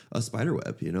like a spider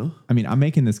web, I mean, I'm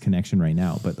making this connection right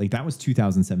now, but like that was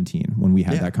 2017 when we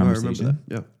had that conversation. I remember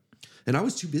that. Yeah. And I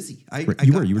was too busy. You were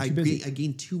too busy. I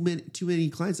gained too many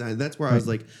clients, and that's where I was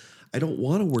like, I don't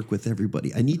want to work with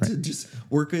everybody. I need to just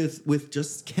work with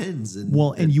just Ken's.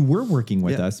 And you were working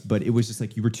with us, but it was just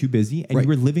like you were too busy, and you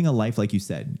were living a life, like you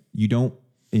said. You don't,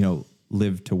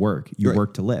 live to work. You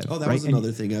work to live. Oh, that was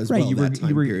another thing as well. That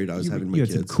time period I was having my kids.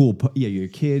 You had some cool, your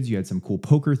kids. You had some cool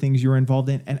poker things you were involved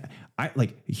in, and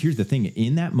here's the thing: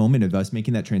 in that moment of us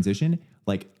making that transition,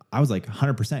 like I was like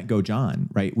 100% go John,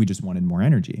 right? We just wanted more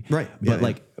energy, right?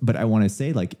 But I want to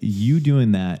say, like, you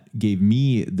doing that gave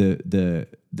me the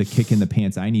kick in the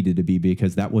pants I needed to be,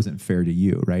 because that wasn't fair to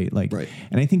you, right?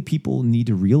 And I think people need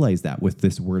to realize that with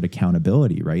this word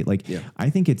accountability, right? I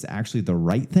think it's actually the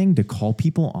right thing to call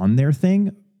people on their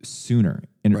thing sooner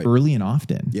and early and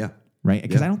often. Yeah. Right.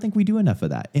 Because I don't think we do enough of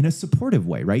that in a supportive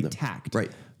way, right? No. Tact. Right.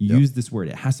 Use this word.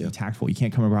 It has to be tactful. You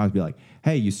can't come around and be like,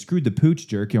 hey, you screwed the pooch,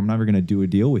 jerk. I'm never going to do a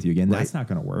deal with you again. That's not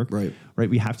going to work. Right.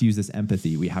 We have to use this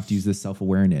empathy. We have to use this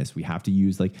self-awareness. We have to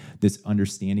use like this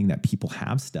understanding that people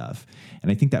have stuff.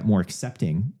 And I think that more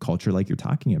accepting culture, like you're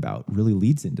talking about, really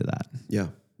leads into that. Yeah.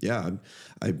 Yeah.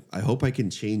 I hope I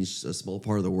can change a small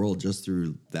part of the world just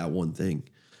through that one thing,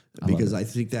 because I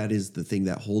think that is the thing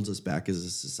that holds us back as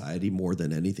a society more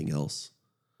than anything else.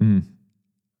 Mm.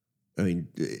 I mean,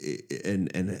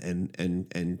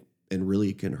 and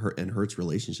really can hurt and hurts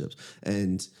relationships,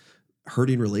 and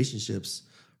hurting relationships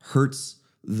hurts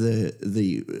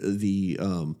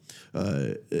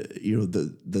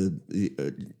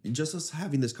just us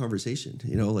having this conversation.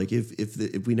 Like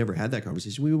if we never had that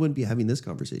conversation, we wouldn't be having this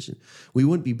conversation. We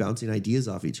wouldn't be bouncing ideas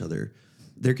off each other.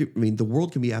 The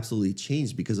world can be absolutely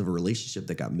changed because of a relationship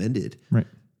that got mended. Right.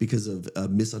 Because of a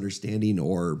misunderstanding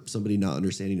or somebody not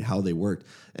understanding how they worked.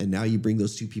 And now you bring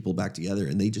those two people back together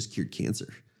and they just cured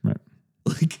cancer. Right.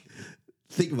 Like,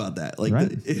 think about that. Like, right.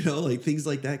 Things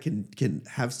like that can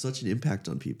have such an impact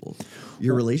on people.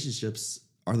 Your relationships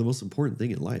are the most important thing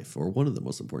in life, or one of the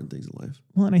most important things in life.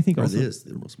 Well, and I think it also is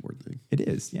the most important thing. It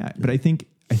is. Yeah. But I think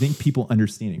people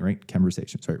understanding, right?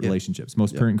 Conversations, right? Relationships,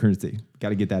 most pertinent currency. Got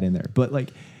to get that in there. But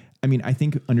I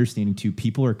think understanding too,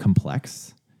 people are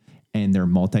complex. And they're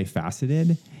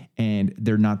multifaceted, and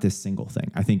they're not this single thing.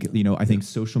 I think, I think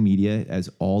social media, as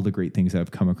all the great things that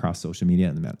have come across social media,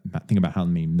 and think about how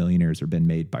many millionaires have been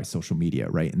made by social media,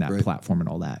 right? And that platform and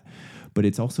all that. But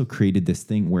it's also created this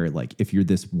thing where, like, if you're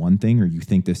this one thing or you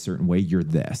think this certain way, you're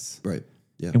this. Right.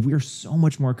 Yeah. And we are so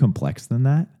much more complex than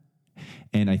that.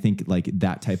 And I think like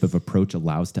that type of approach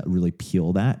allows to really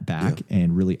peel that back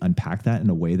and really unpack that in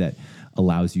a way that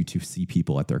allows you to see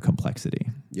people at their complexity.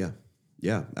 Yeah.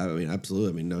 Yeah, I mean,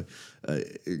 absolutely. I mean,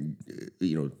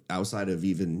 outside of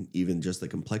even just the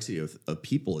complexity of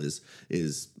people is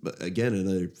again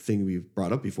another thing we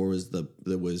brought up before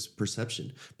was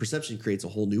perception. Perception creates a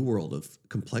whole new world of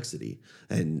complexity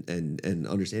and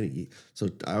understanding. So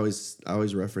I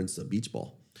always reference a beach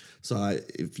ball. So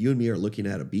if you and me are looking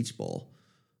at a beach ball,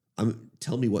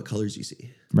 tell me what colors you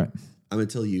see. Right. I'm gonna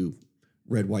tell you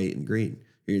red, white, and green.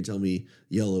 You're gonna tell me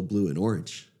yellow, blue, and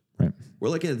orange. Right. we're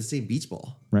looking at the same beach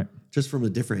ball, Right. just from a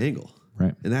different angle.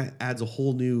 Right. And that adds a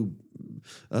whole new,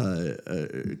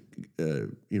 whole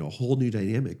new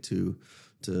dynamic to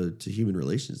human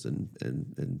relations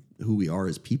and who we are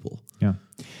as people. Yeah.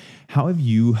 How have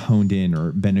you honed in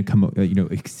or become,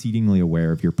 exceedingly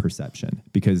aware of your perception?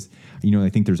 Because, I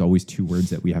think there's always two words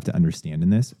that we have to understand in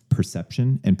this: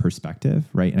 perception and perspective,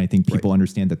 right? And I think people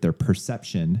understand that their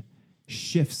perception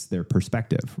shifts their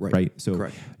perspective, right? So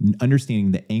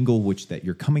understanding the angle which that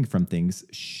you're coming from things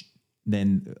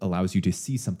then allows you to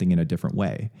see something in a different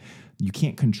way. You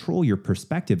can't control your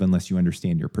perspective unless you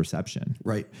understand your perception.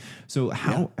 Right. So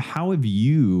how have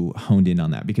you honed in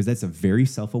on that? Because that's a very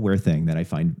self-aware thing that I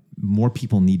find more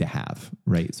people need to have,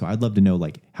 right? So I'd love to know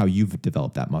like how you've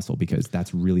developed that muscle, because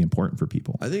that's really important for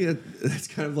people. I think that's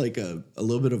kind of like a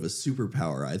little bit of a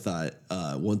superpower. I thought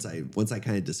once I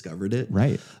kind of discovered it.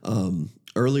 Right.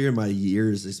 Earlier in my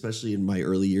years, especially in my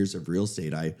early years of real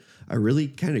estate, I really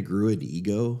kind of grew an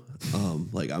ego.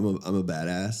 Like I'm a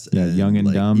badass. Yeah, and young and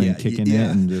like, dumb and kicking it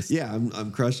and just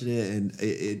I'm crushing it, and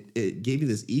it gave me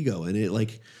this ego, and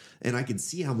and I could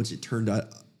see how much it turned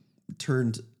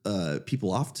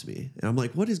people off to me, and I'm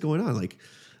like, what is going on? Like,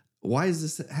 why is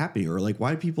this happening? Or like,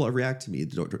 why do people react to me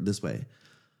this way?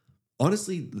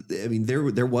 Honestly, I mean,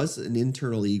 there was an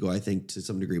internal ego, I think, to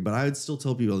some degree, but I would still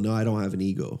tell people, no, I don't have an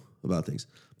ego about things,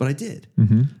 but I did.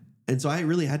 Mm-hmm. And so I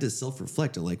really had to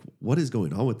self-reflect on like, what is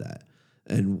going on with that?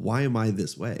 And why am I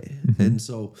this way? Mm-hmm. And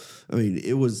so, I mean,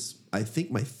 it was, I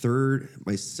think my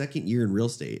second year in real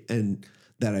estate, and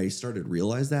that I started to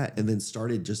realize that, and then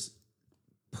started just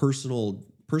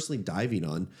personally diving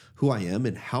on who I am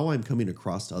and how I'm coming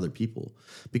across to other people,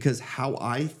 because how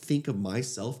I think of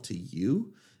myself to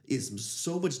you is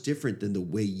so much different than the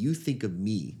way you think of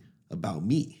me about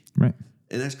me. Right.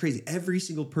 And that's crazy. Every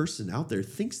single person out there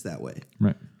thinks that way.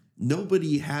 Right.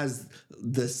 Nobody has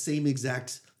the same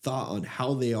exact thought on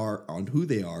how they are, on who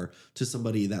they are, to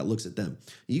somebody that looks at them.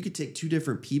 You could take two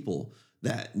different people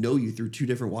that know you through two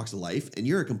different walks of life, and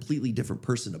you're a completely different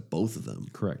person to both of them.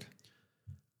 Correct.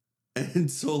 And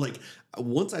so like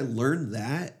once I learned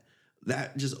that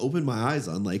just opened my eyes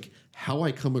on like how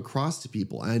I come across to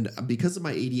people. And because of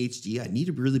my ADHD, I need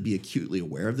to really be acutely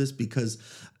aware of this, because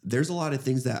there's a lot of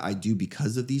things that I do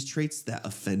because of these traits that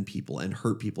offend people and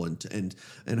hurt people and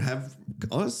have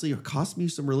honestly cost me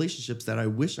some relationships that I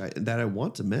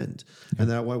want to mend and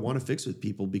that I want to fix with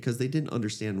people because they didn't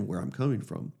understand where I'm coming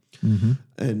from. Mm-hmm.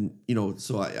 And,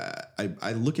 so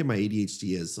I look at my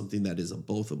ADHD as something that is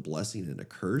both a blessing and a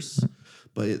curse. Mm-hmm.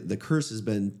 But the curse has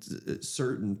been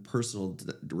certain personal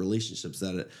relationships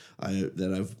that I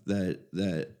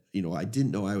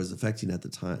didn't know I was affecting at the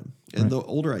time. And the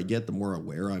older I get, the more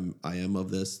aware I am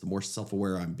of this, the more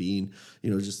self-aware I'm being,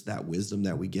 just that wisdom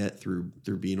that we get through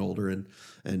being older.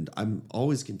 And I'm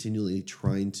always continually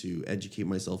trying to educate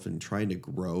myself and trying to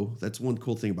grow. That's one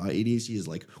cool thing about ADHD is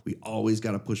like, we always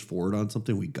got to push forward on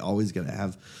something. We always got to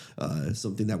have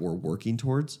something that we're working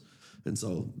towards. And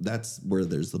so that's where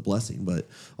there's the blessing. But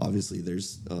obviously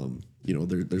there's,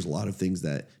 there's a lot of things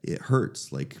that it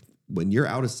hurts. Like when you're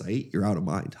out of sight, you're out of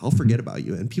mind. I'll forget about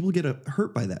you. And people get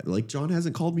hurt by that. Like John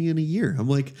hasn't called me in a year. I'm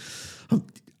like,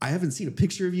 I haven't seen a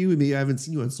picture of you. Maybe I haven't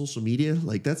seen you on social media.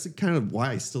 Like that's kind of why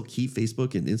I still keep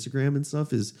Facebook and Instagram and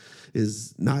stuff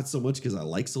is not so much because I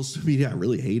like social media. I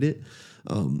really hate it.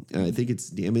 And I think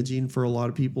it's damaging for a lot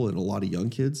of people and a lot of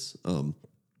young kids.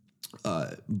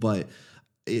 But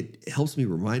it helps me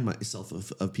remind myself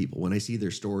of people when I see their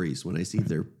stories, when I see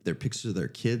their pictures of their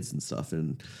kids and stuff.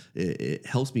 And it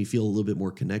helps me feel a little bit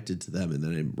more connected to them. And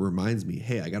then it reminds me,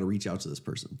 hey, I got to reach out to this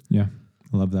person. Yeah.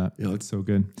 I love that. It's so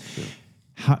good.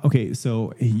 Yeah. Okay.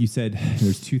 So you said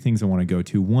there's two things I want to go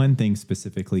to. One thing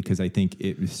specifically, because I think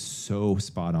it was so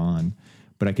spot on,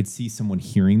 but I could see someone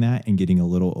hearing that and getting a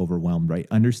little overwhelmed, right?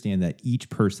 Understand that each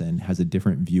person has a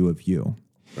different view of you.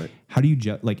 Right. How do you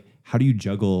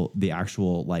juggle the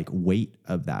actual weight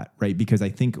of that, right? Because I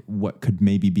think what could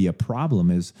maybe be a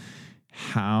problem is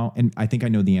how, and I think I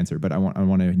know the answer, but I want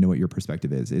to know what your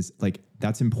perspective is like,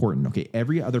 that's important. Okay.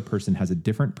 Every other person has a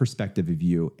different perspective of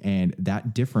you, and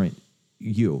that different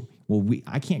you. Well,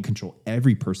 I can't control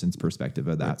every person's perspective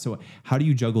of that. Right. So how do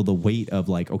you juggle the weight of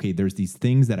okay, there's these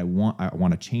things that I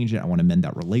want to change it. I want to mend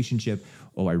that relationship.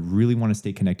 Oh, I really want to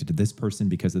stay connected to this person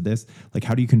because of this.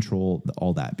 How do you control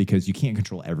all that? Because you can't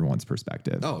control everyone's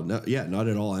perspective. Oh, no, yeah, not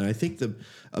at all. And I think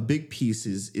a big piece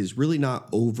is really not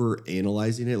over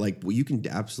analyzing it. You can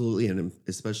absolutely, and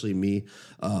especially me,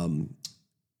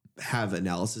 have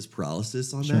analysis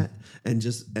paralysis on that and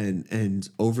just and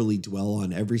overly dwell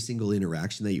on every single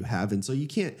interaction that you have. And so you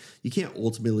can't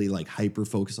ultimately hyper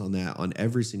focus on that on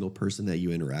every single person that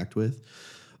you interact with.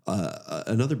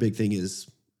 Another big thing is,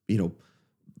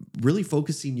 really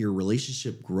focusing your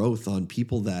relationship growth on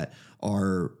people that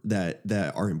are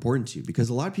important to you, because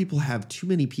a lot of people have too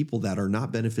many people that are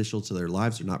not beneficial to their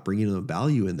lives, or not bringing them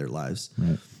value in their lives.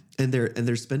 Right. And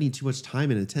they're spending too much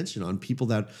time and attention on people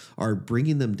that are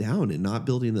bringing them down and not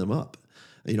building them up.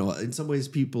 In some ways,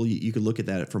 people, you could look at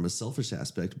that from a selfish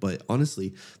aspect, but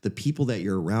honestly, the people that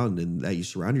you're around and that you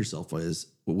surround yourself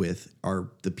with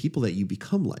are the people that you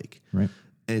become like. Right.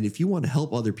 And if you want to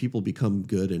help other people become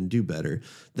good and do better,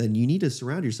 then you need to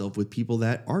surround yourself with people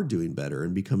that are doing better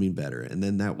and becoming better. And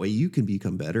then that way you can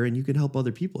become better and you can help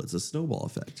other people. It's a snowball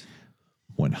effect.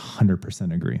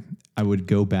 100% agree. I would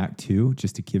go back to,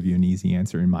 just to give you an easy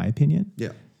answer, in my opinion.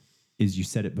 Yeah. Is you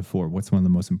said it before. What's one of the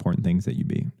most important things that you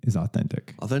be is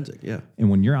authentic. Authentic. Yeah. And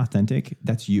when you're authentic,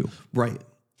 that's you. Right.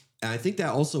 And I think that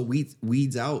also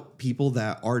weeds out people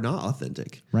that are not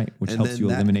authentic. Right. Which helps you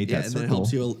eliminate that circle. And then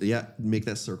helps you, make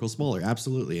that circle smaller.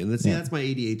 Absolutely. And that's my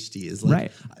ADHD is like,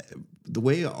 right. The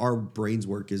way our brains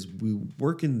work is we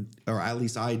work in, or at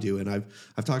least I do. And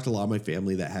I've talked to a lot of my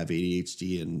family that have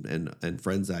ADHD and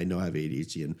friends that I know have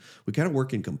ADHD, and we kind of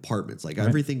work in compartments. Like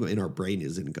everything in our brain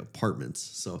is in compartments.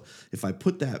 So if I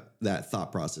put that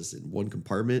thought process in one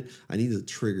compartment, I need a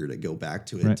trigger to go back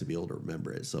to it to be able to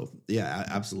remember it. So yeah,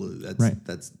 absolutely.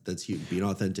 That's huge. Being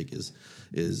authentic is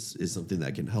something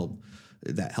that can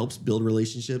helps build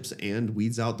relationships and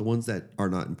weeds out the ones that are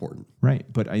not important. Right.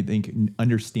 But I think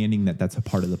understanding that that's a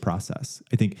part of the process.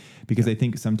 I think I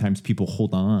think sometimes people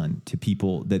hold on to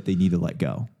people that they need to let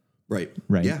go. Right.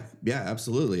 Right. Yeah. Yeah,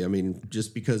 absolutely. I mean,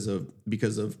 just because of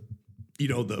the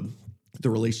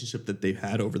relationship that they've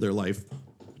had over their life,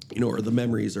 or the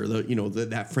memories, or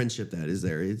that friendship that is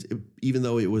there, even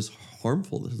though it was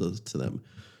harmful to them.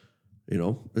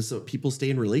 And so people stay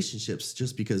in relationships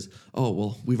just because,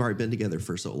 we've already been together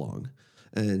for so long,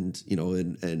 and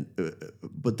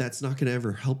but that's not going to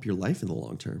ever help your life in the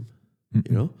long term,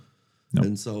 Nope.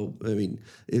 And so, I mean,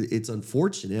 it's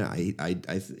unfortunate.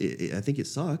 I think it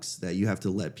sucks that you have to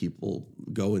let people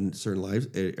go in certain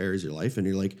areas of your life, and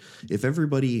you're like, if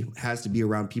everybody has to be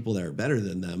around people that are better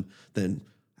than them, then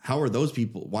how are those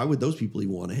people? Why would those people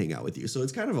even want to hang out with you? So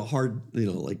it's kind of a hard,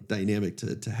 dynamic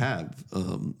to have,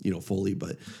 fully.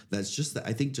 But that's just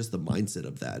I think just the mindset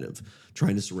of that, of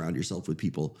trying to surround yourself with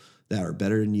people that are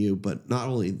better than you, but not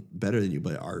only better than you,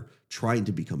 but are trying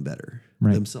to become better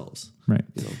themselves. Right.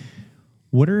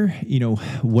 What are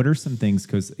some things,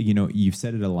 because, you've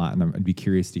said it a lot, and I'd be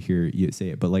curious to hear you say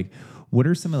it, but what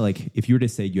are some of, if you were to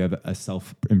say you have a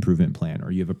self-improvement plan,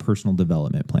 or you have a personal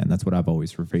development plan, that's what I've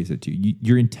always rephrased it to.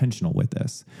 You're intentional with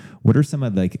this. What are some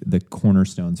of the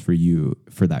cornerstones for you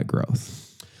for that growth?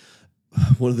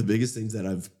 One of the biggest things that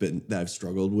I've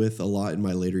struggled with a lot in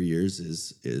my later years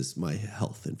is my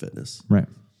health and fitness. Right.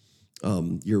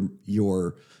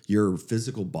 Your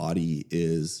physical body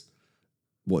is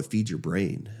what feeds your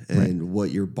brain, and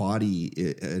what your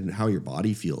body and how your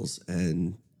body feels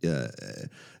and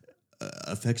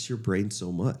affects your brain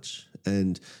so much.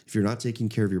 And if you're not taking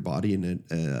care of your body, and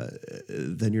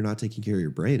then you're not taking care of your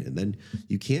brain, and then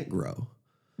you can't grow.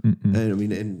 Mm-mm.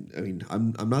 And I mean,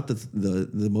 I'm not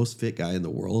the most fit guy in the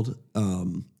world,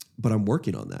 but I'm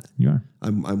working on that. You are.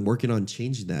 I'm working on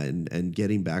changing that and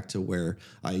getting back to where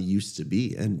I used to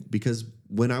be. And because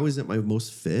when I was at my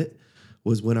most fit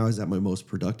was when I was at my most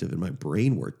productive and my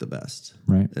brain worked the best.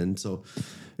 Right. And so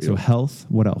health,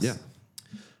 what else? Yeah.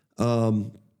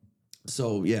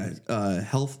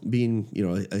 Health being,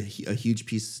 a huge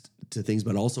piece to things,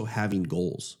 but also having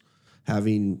goals,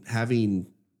 having,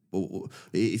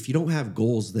 if you don't have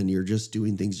goals, then you're just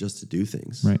doing things just to do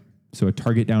things. Right. So a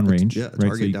target downrange. Yeah.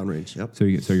 Target downrange.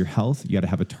 Yep. So your health, you got to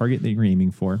have a target that you're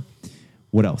aiming for.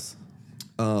 What else?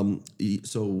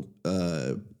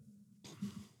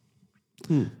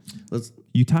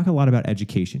 You talk a lot about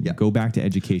education. Yeah. You go back to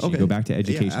education. Okay. You go back to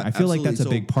education. Yeah, I feel like that's a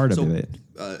big part of it.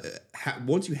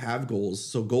 Once you have goals,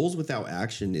 so goals without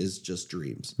action is just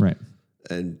dreams. Right.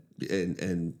 And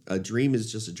a dream is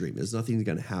just a dream. There's nothing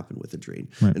going to happen with a dream.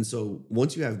 Right. And so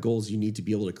once you have goals, you need to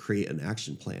be able to create an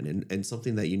action plan and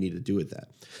something that you need to do with that.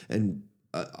 And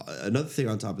another thing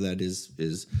on top of that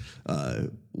is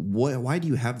why do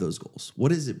you have those goals? What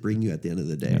does it bring you at the end of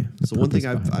the day? Yeah, so one thing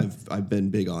I've been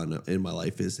big on in my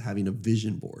life is having a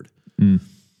vision board.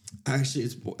 Actually,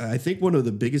 I think one of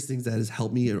the biggest things that has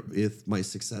helped me with my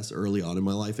success early on in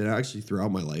my life, and actually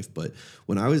throughout my life, but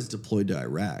when I was deployed to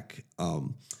Iraq,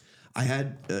 I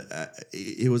had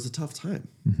it was a tough time,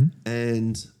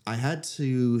 and I had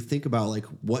to think about like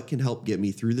what can help get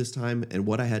me through this time and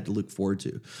what I had to look forward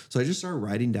to. So I just started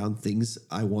writing down things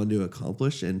I wanted to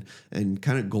accomplish and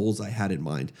kind of goals I had in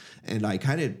mind. And I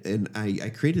created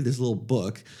this little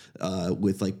book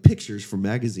with like pictures from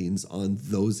magazines on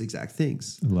those exact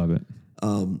things. I love it.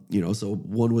 So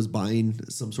one was buying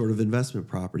some sort of investment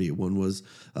property. One was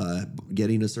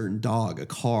getting a certain dog, a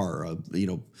car, a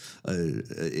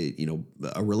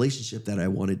relationship that I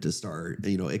wanted to start,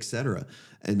 et cetera.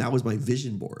 And that was my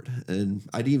vision board. And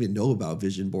I didn't even know about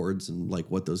vision boards and like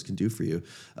what those can do for you.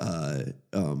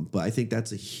 But I think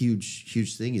that's a huge,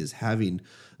 huge thing is having,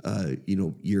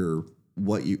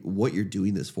 what you're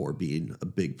doing this for being a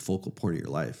big focal point of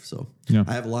your life. So yeah.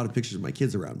 I have a lot of pictures of my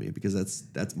kids around me because that's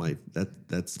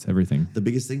It's everything. The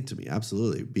biggest thing to me.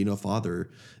 Absolutely. Being a father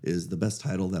is the best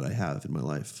title that I have in my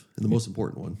life and the most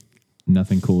important one.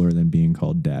 Nothing cooler than being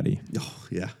called daddy. Oh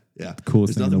yeah. Yeah.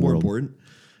 Coolest There's thing in nothing the more world. important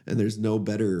and there's no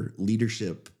better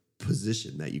leadership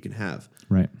position that you can have.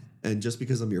 Right. And just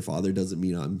because I'm your father doesn't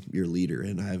mean I'm your leader.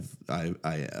 And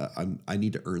I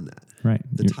need to earn that. Right.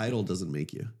 The title doesn't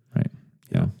make you. Right.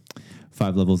 Yeah.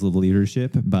 5 Levels of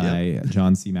Leadership by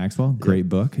John C. Maxwell. Great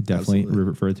book. Definitely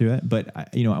refer to it. But I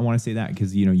want to say that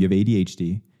because you have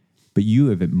ADHD, but you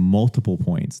have at multiple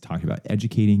points talked about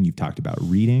educating. You've talked about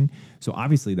reading. So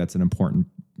obviously that's an important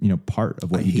part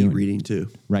of what you do. I hate reading too.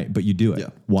 Right, but you do it. Yeah.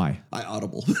 Why? I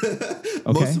Audible.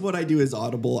 Most of what I do is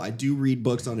Audible. I do read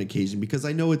books on occasion because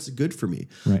I know it's good for me.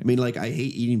 Right. I mean, like I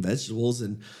hate eating vegetables,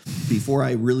 and before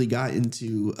I really got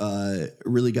into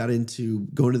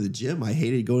going to the gym, I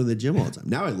hated going to the gym all the time.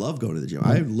 Now I love going to the gym.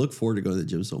 I look forward to going to the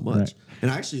gym so much, and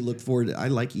I actually look forward to. I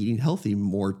like eating healthy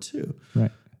more too.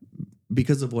 Right.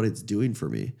 Because of what it's doing for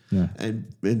me. Yeah.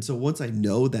 And so once I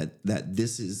know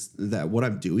that what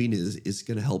I'm doing is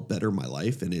going to help better my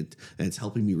life and it's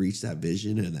helping me reach that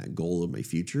vision and that goal of my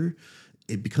future,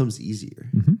 it becomes easier.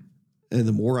 Mm-hmm. And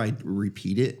the more I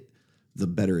repeat it, the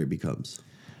better it becomes.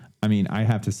 I mean, I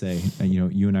have to say,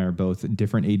 you and I are both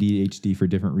different ADHD for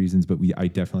different reasons, but I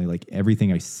definitely like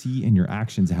everything I see in your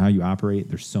actions, how you operate.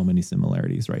 There's so many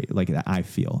similarities, right? Like that I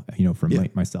feel, from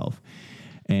myself.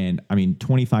 And I mean,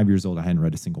 25 years old, I hadn't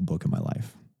read a single book in my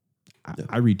life.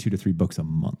 I read 2 to 3 books a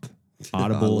month,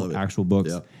 Audible, actual books.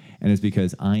 Yeah. And it's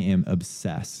because I am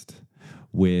obsessed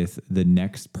with the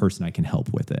next person I can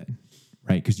help with it.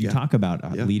 Right. Because you talk about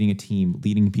leading a team,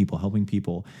 leading people, helping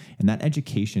people, and that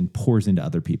education pours into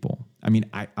other people. I mean,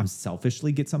 I'm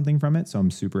selfishly get something from it, so I'm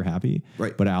super happy.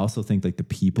 Right. But I also think like the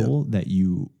people that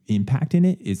you impact in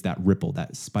it is that ripple,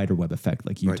 that spider web effect,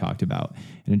 like you talked about.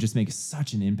 And it just makes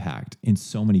such an impact in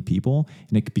so many people,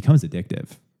 and it becomes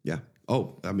addictive. Yeah.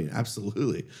 Oh, I mean,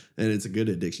 absolutely. And it's a good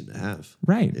addiction to have.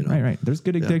 Right, right. There's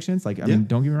good addictions. Like, I mean,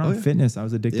 don't get me wrong, fitness, I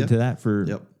was addicted to that for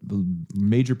a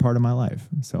major part of my life.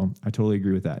 So I totally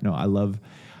agree with that. No, I love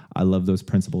those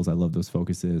principles. I love those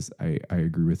focuses. I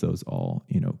agree with those all,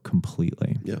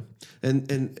 completely. Yeah.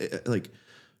 And like,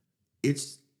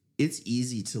 it's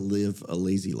easy to live a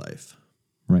lazy life.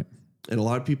 Right. And a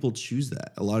lot of people choose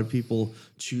that. A lot of people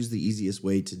choose the easiest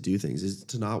way to do things is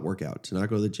to not work out, to not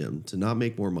go to the gym, to not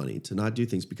make more money, to not do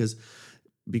things because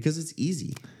it's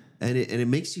easy. And it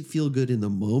makes you feel good in the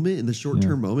moment, in the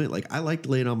short-term moment. Like I liked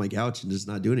laying on my couch and just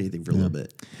not doing anything for a little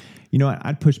bit. You know what?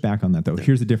 I'd push back on that though. Yeah.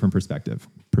 Here's a different perspective.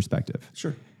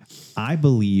 Sure. I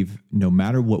believe no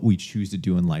matter what we choose to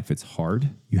do in life, it's hard.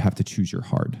 You have to choose your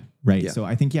hard, right? Yeah. So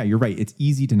I think, you're right. It's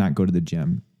easy to not go to the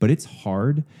gym, but it's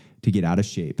hard to get out of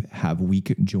shape, have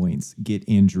weak joints, get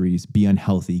injuries, be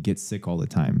unhealthy, get sick all the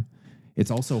time.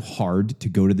 It's also hard to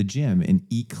go to the gym and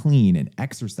eat clean and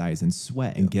exercise and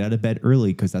sweat and get out of bed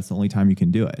early because that's the only time you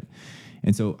can do it.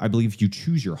 And so I believe you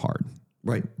choose your hard.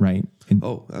 Right. Right. And,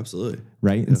 absolutely.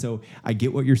 Right. Yeah. And so I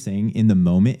get what you're saying. In the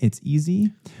moment, it's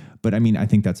easy. But I mean, I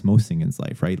think that's most things in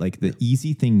life, right? Like the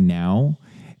easy thing now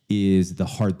is the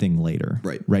hard thing later.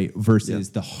 Right. Right. Versus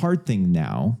the hard thing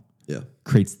now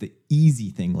creates the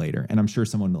easy thing later. And I'm sure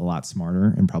someone a lot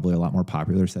smarter and probably a lot more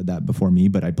popular said that before me,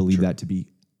 but I believe that to be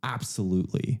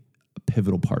absolutely a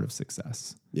pivotal part of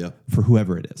success. Yeah. For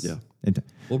whoever it is. Yeah. And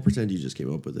we'll pretend you just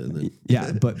came up with it. And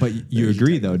then but you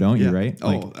agree though, don't you? Right?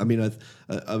 Like, I mean, a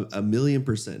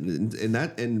 1,000,000%. And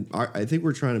I think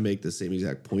we're trying to make the same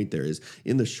exact point there is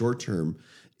in the short term,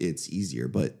 it's easier,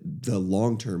 but the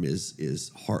long term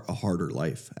is a harder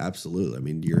life. Absolutely. I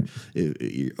mean,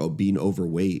 you're being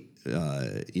overweight,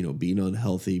 being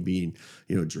unhealthy, being,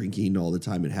 drinking all the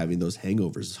time and having those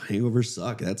hangovers. Hangovers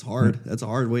suck. That's hard. Right. That's a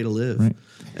hard way to live. Right.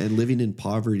 And living in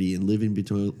poverty and living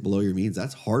below your means,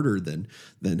 that's harder than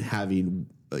having,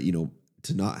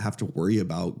 to not have to worry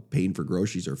about paying for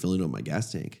groceries or filling up my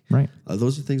gas tank. Right.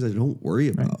 Those are things I don't worry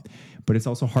about. But it's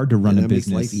also hard to run a that makes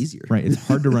business. life easier. Right. It's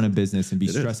hard to run a business and be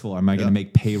stressful. Am I going to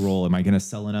make payroll? Am I going to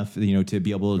sell enough, to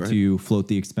be able to float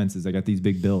the expenses? I got these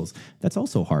big bills. That's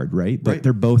also hard, right? But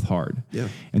they're both hard. Yeah.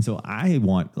 And so I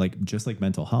want, like, just like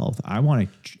mental health,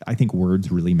 I think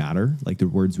words really matter. Like, the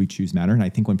words we choose matter. And I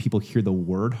think when people hear the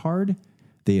word hard,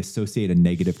 they associate a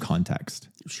negative context.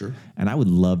 Sure. And I would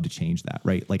love to change that,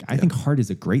 right? Like, I think hard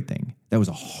is a great thing. That was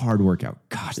a hard workout.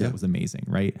 Gosh, that was amazing,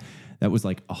 right? That was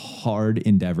like a hard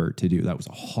endeavor to do. That was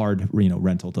a hard,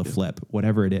 rental to flip,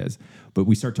 whatever it is. But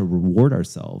we start to reward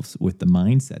ourselves with the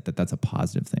mindset that that's a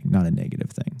positive thing, not a negative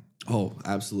thing. Oh,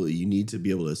 absolutely. You need to be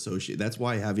able to associate. That's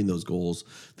why having those goals,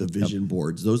 the vision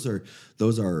boards, those are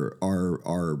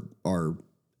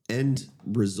end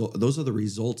result. Those are the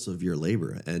results of your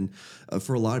labor. And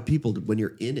for a lot of people, when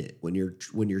you're in it, when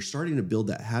you're starting to build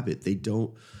that habit, you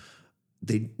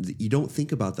don't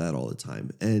think about that all the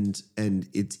time. And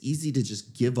it's easy to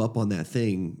just give up on that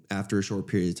thing after a short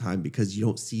period of time because you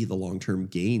don't see the long-term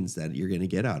gains that you're going to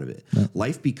get out of it. Right.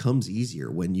 Life becomes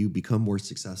easier when you become more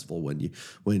successful, when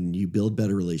you build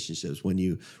better relationships, when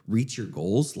you reach your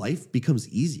goals, life becomes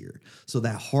easier. So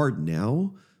that hard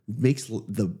now makes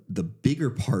the bigger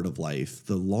part of life,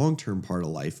 the long-term part of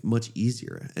life, much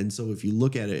easier. And so if you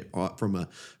look at it from a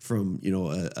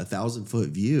 1,000-foot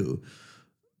view,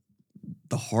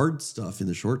 the hard stuff in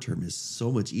the short term is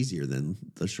so much easier than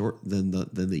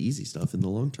the easy stuff in the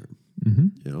long term.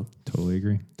 Mm-hmm. Totally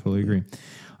agree.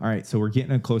 All right, so we're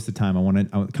getting close to time. I want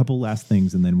a couple last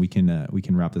things, and then we can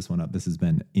wrap this one up. This has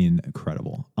been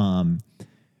incredible.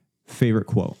 Favorite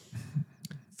quote.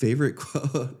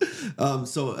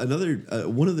 So another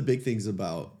one of the big things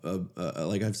about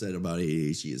like I've said about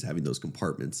ADHD is having those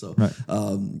compartments. So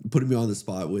putting me on the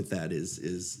spot with that is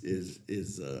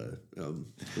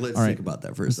let's think about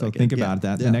that for a second. So think about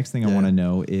that. The next thing I want to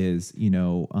know is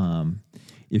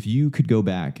if you could go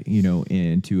back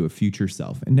into a future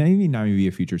self, and not maybe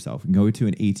a future self, and go to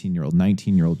an 18-year-old,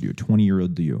 19-year-old you,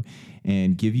 20-year-old you,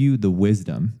 and give you the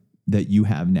wisdom that you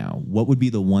have now, what would be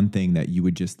the one thing that you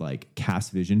would just like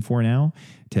cast vision for now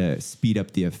to speed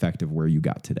up the effect of where you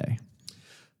got today?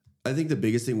 I think the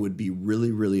biggest thing would be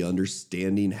really, really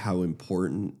understanding how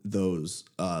important those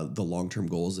the long-term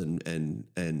goals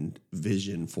and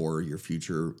vision for your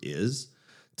future is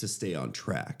to stay on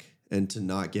track and to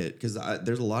not get, because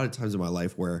there's a lot of times in my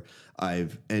life where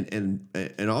I've and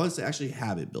honestly actually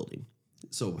habit building.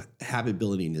 So habit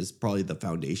building is probably the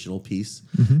foundational piece.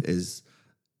 Is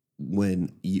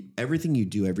when everything you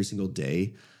do every single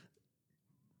day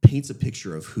paints a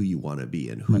picture of who you want to be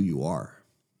and who you are,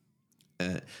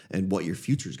 and what your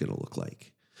future is going to look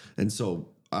like. And so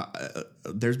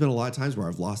there's been a lot of times where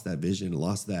I've lost that vision,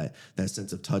 lost that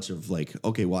sense of touch of like,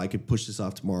 okay, well, I could push this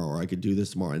off tomorrow, or I could do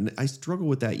this tomorrow. And I struggle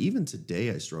with that. Even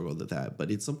today, I struggle with that. But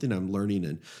it's something I'm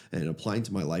learning and applying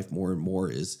to my life more and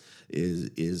more is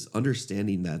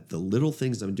understanding that the little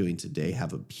things I'm doing today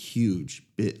have a huge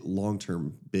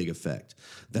long-term big effect.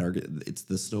 It's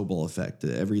the snowball effect.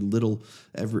 Every little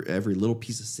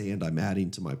piece of sand I'm adding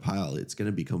to my pile, it's going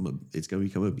to become a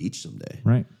beach someday.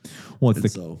 Right. Well,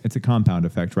 it's a compound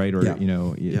effect, right? Or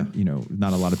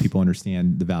not a lot of people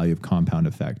understand the value of compound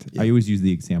effect. I always use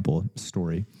the example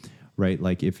story, right?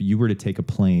 Like if you were to take a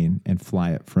plane and fly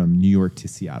it from New York to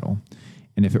Seattle,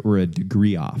 and if it were a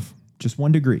degree off, just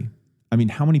 1 degree, I mean,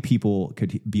 how many people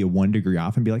could be a 1 degree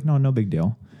off and be like, no big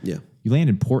deal. Yeah. You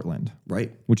land in Portland,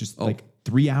 right? Which is like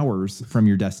 3 hours from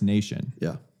your destination.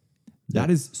 Yeah. That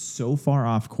is so far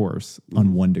off course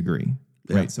on 1 degree,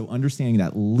 right? So understanding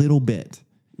that little bit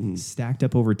stacked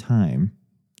up over time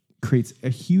creates a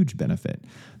huge benefit.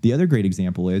 The other great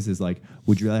example is like,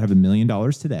 would you rather have $1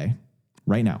 million today,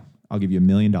 right now? I'll give you $1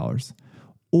 million,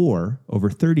 or over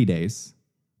 30 days,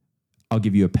 I'll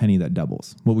give you a penny that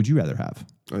doubles. What would you rather have?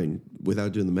 I mean,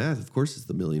 without doing the math, of course, it's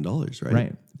the $1 million, right?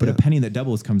 Right. But a penny that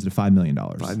doubles comes to $5 million.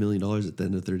 $5 million at the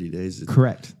end of 30 days.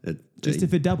 Correct.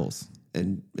 If it doubles.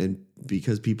 And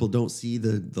because people don't see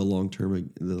the long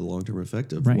term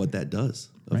effect of what that does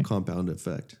of compound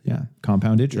effect. Yeah,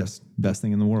 compound interest, best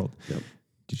thing in the world. Yep.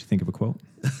 Did you think of a quote?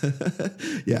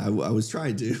 Yeah, I was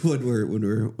trying to when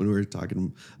we're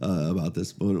talking about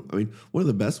this. But I mean, one of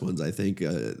the best ones I think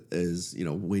is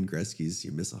Wayne Gretzky's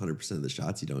 "You miss 100% of the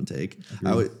shots you don't take."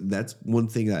 That's one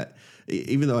thing that,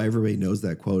 even though everybody knows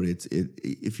that quote,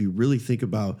 if you really think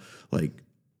about like,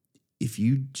 if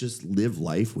you just live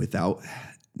life without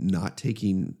not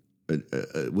taking,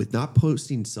 with not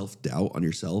posting self-doubt on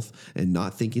yourself and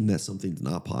not thinking that something's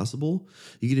not possible,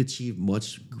 you can achieve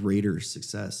much greater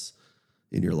success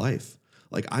in your life.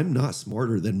 Like, I'm not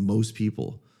smarter than most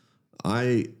people.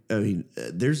 I mean,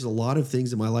 there's a lot of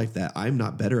things in my life that I'm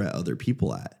not better at other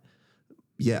people at.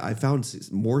 Yeah, I found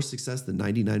more success than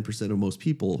 99% of most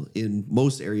people in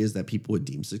most areas that people would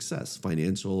deem success,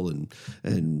 financial and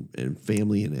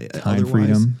family and Time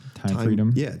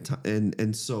freedom. Yeah,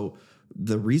 and so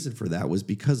the reason for that was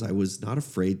because I was not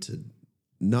afraid to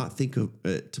not think of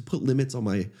to put limits on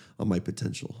my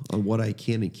potential, on what I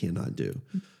can and cannot do.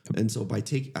 And so I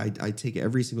take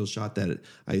every single shot that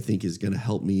I think is going to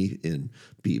help me in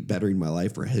be bettering my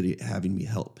life or having me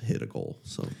help hit a goal.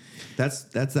 So that's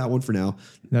that one for now.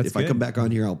 If I come back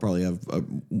on here, I'll probably have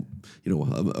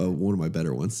one of my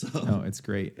better ones. So. Oh, it's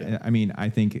great. I mean, I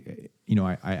think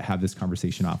I have this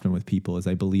conversation often with people. Is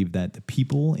I believe that the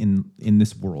people in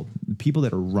this world, the people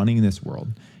that are running this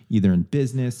world, either in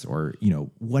business or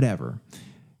whatever,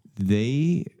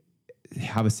 they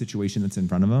have a situation that's in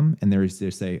front of them and they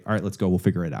say, all right, let's go. We'll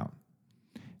figure it out.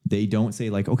 They don't say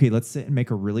like, okay, let's sit and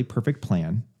make a really perfect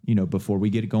plan, before we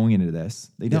get going into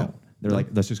this. They don't. They're like,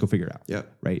 let's just go figure it out. Yeah.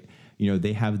 Right.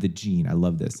 They have the gene. I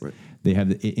love this. Right. They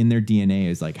have in their DNA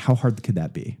is like, how hard could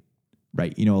that be?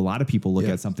 Right. A lot of people look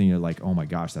at something, you're like, oh my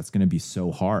gosh, that's going to be so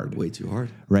hard. Way too hard.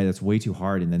 Right. That's way too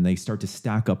hard. And then they start to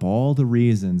stack up all the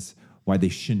reasons why they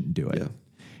shouldn't do it. Yeah.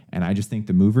 And I just think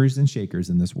the movers and shakers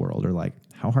in this world are like,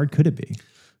 how hard could it be?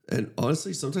 And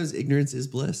honestly, sometimes ignorance is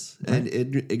bliss, and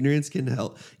ignorance can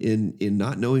help in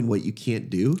not knowing what you can't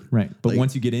do. Right. But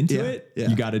once you get into it,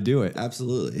 you got to do it.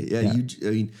 Absolutely.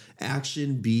 Yeah.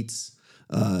 Action beats,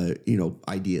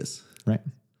 ideas. Right.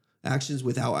 Actions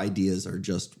without ideas are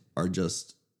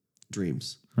just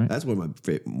dreams. Right. That's one of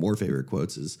my more favorite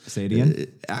quotes is say it again.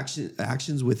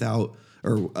 Actions without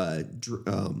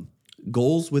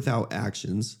goals without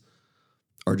actions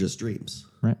are just dreams.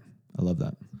 Right. I love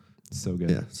that. So good.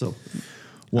 Yeah. So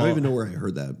I don't even know where I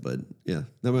heard that, but yeah,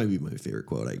 that might be my favorite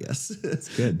quote, I guess.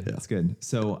 It's good. It's good.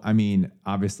 So, I mean,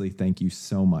 obviously, thank you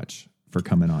so much for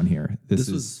coming on here. This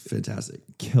was fantastic.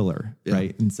 Killer. Yeah.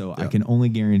 Right. And so I can only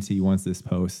guarantee once this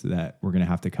posts that we're going to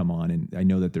have to come on. And I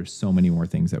know that there's so many more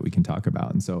things that we can talk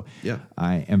about. And so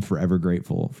I am forever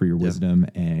grateful for your wisdom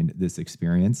and this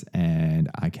experience. And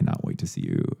I cannot wait to see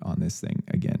you on this thing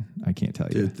again. I can't tell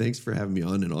you. Dude, thanks for having me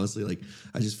on. And honestly,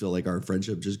 I just feel like our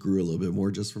friendship just grew a little bit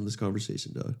more just from this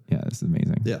conversation, Doug. Yeah, this is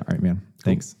amazing. Yeah. All right, man.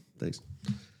 Cool. Thanks.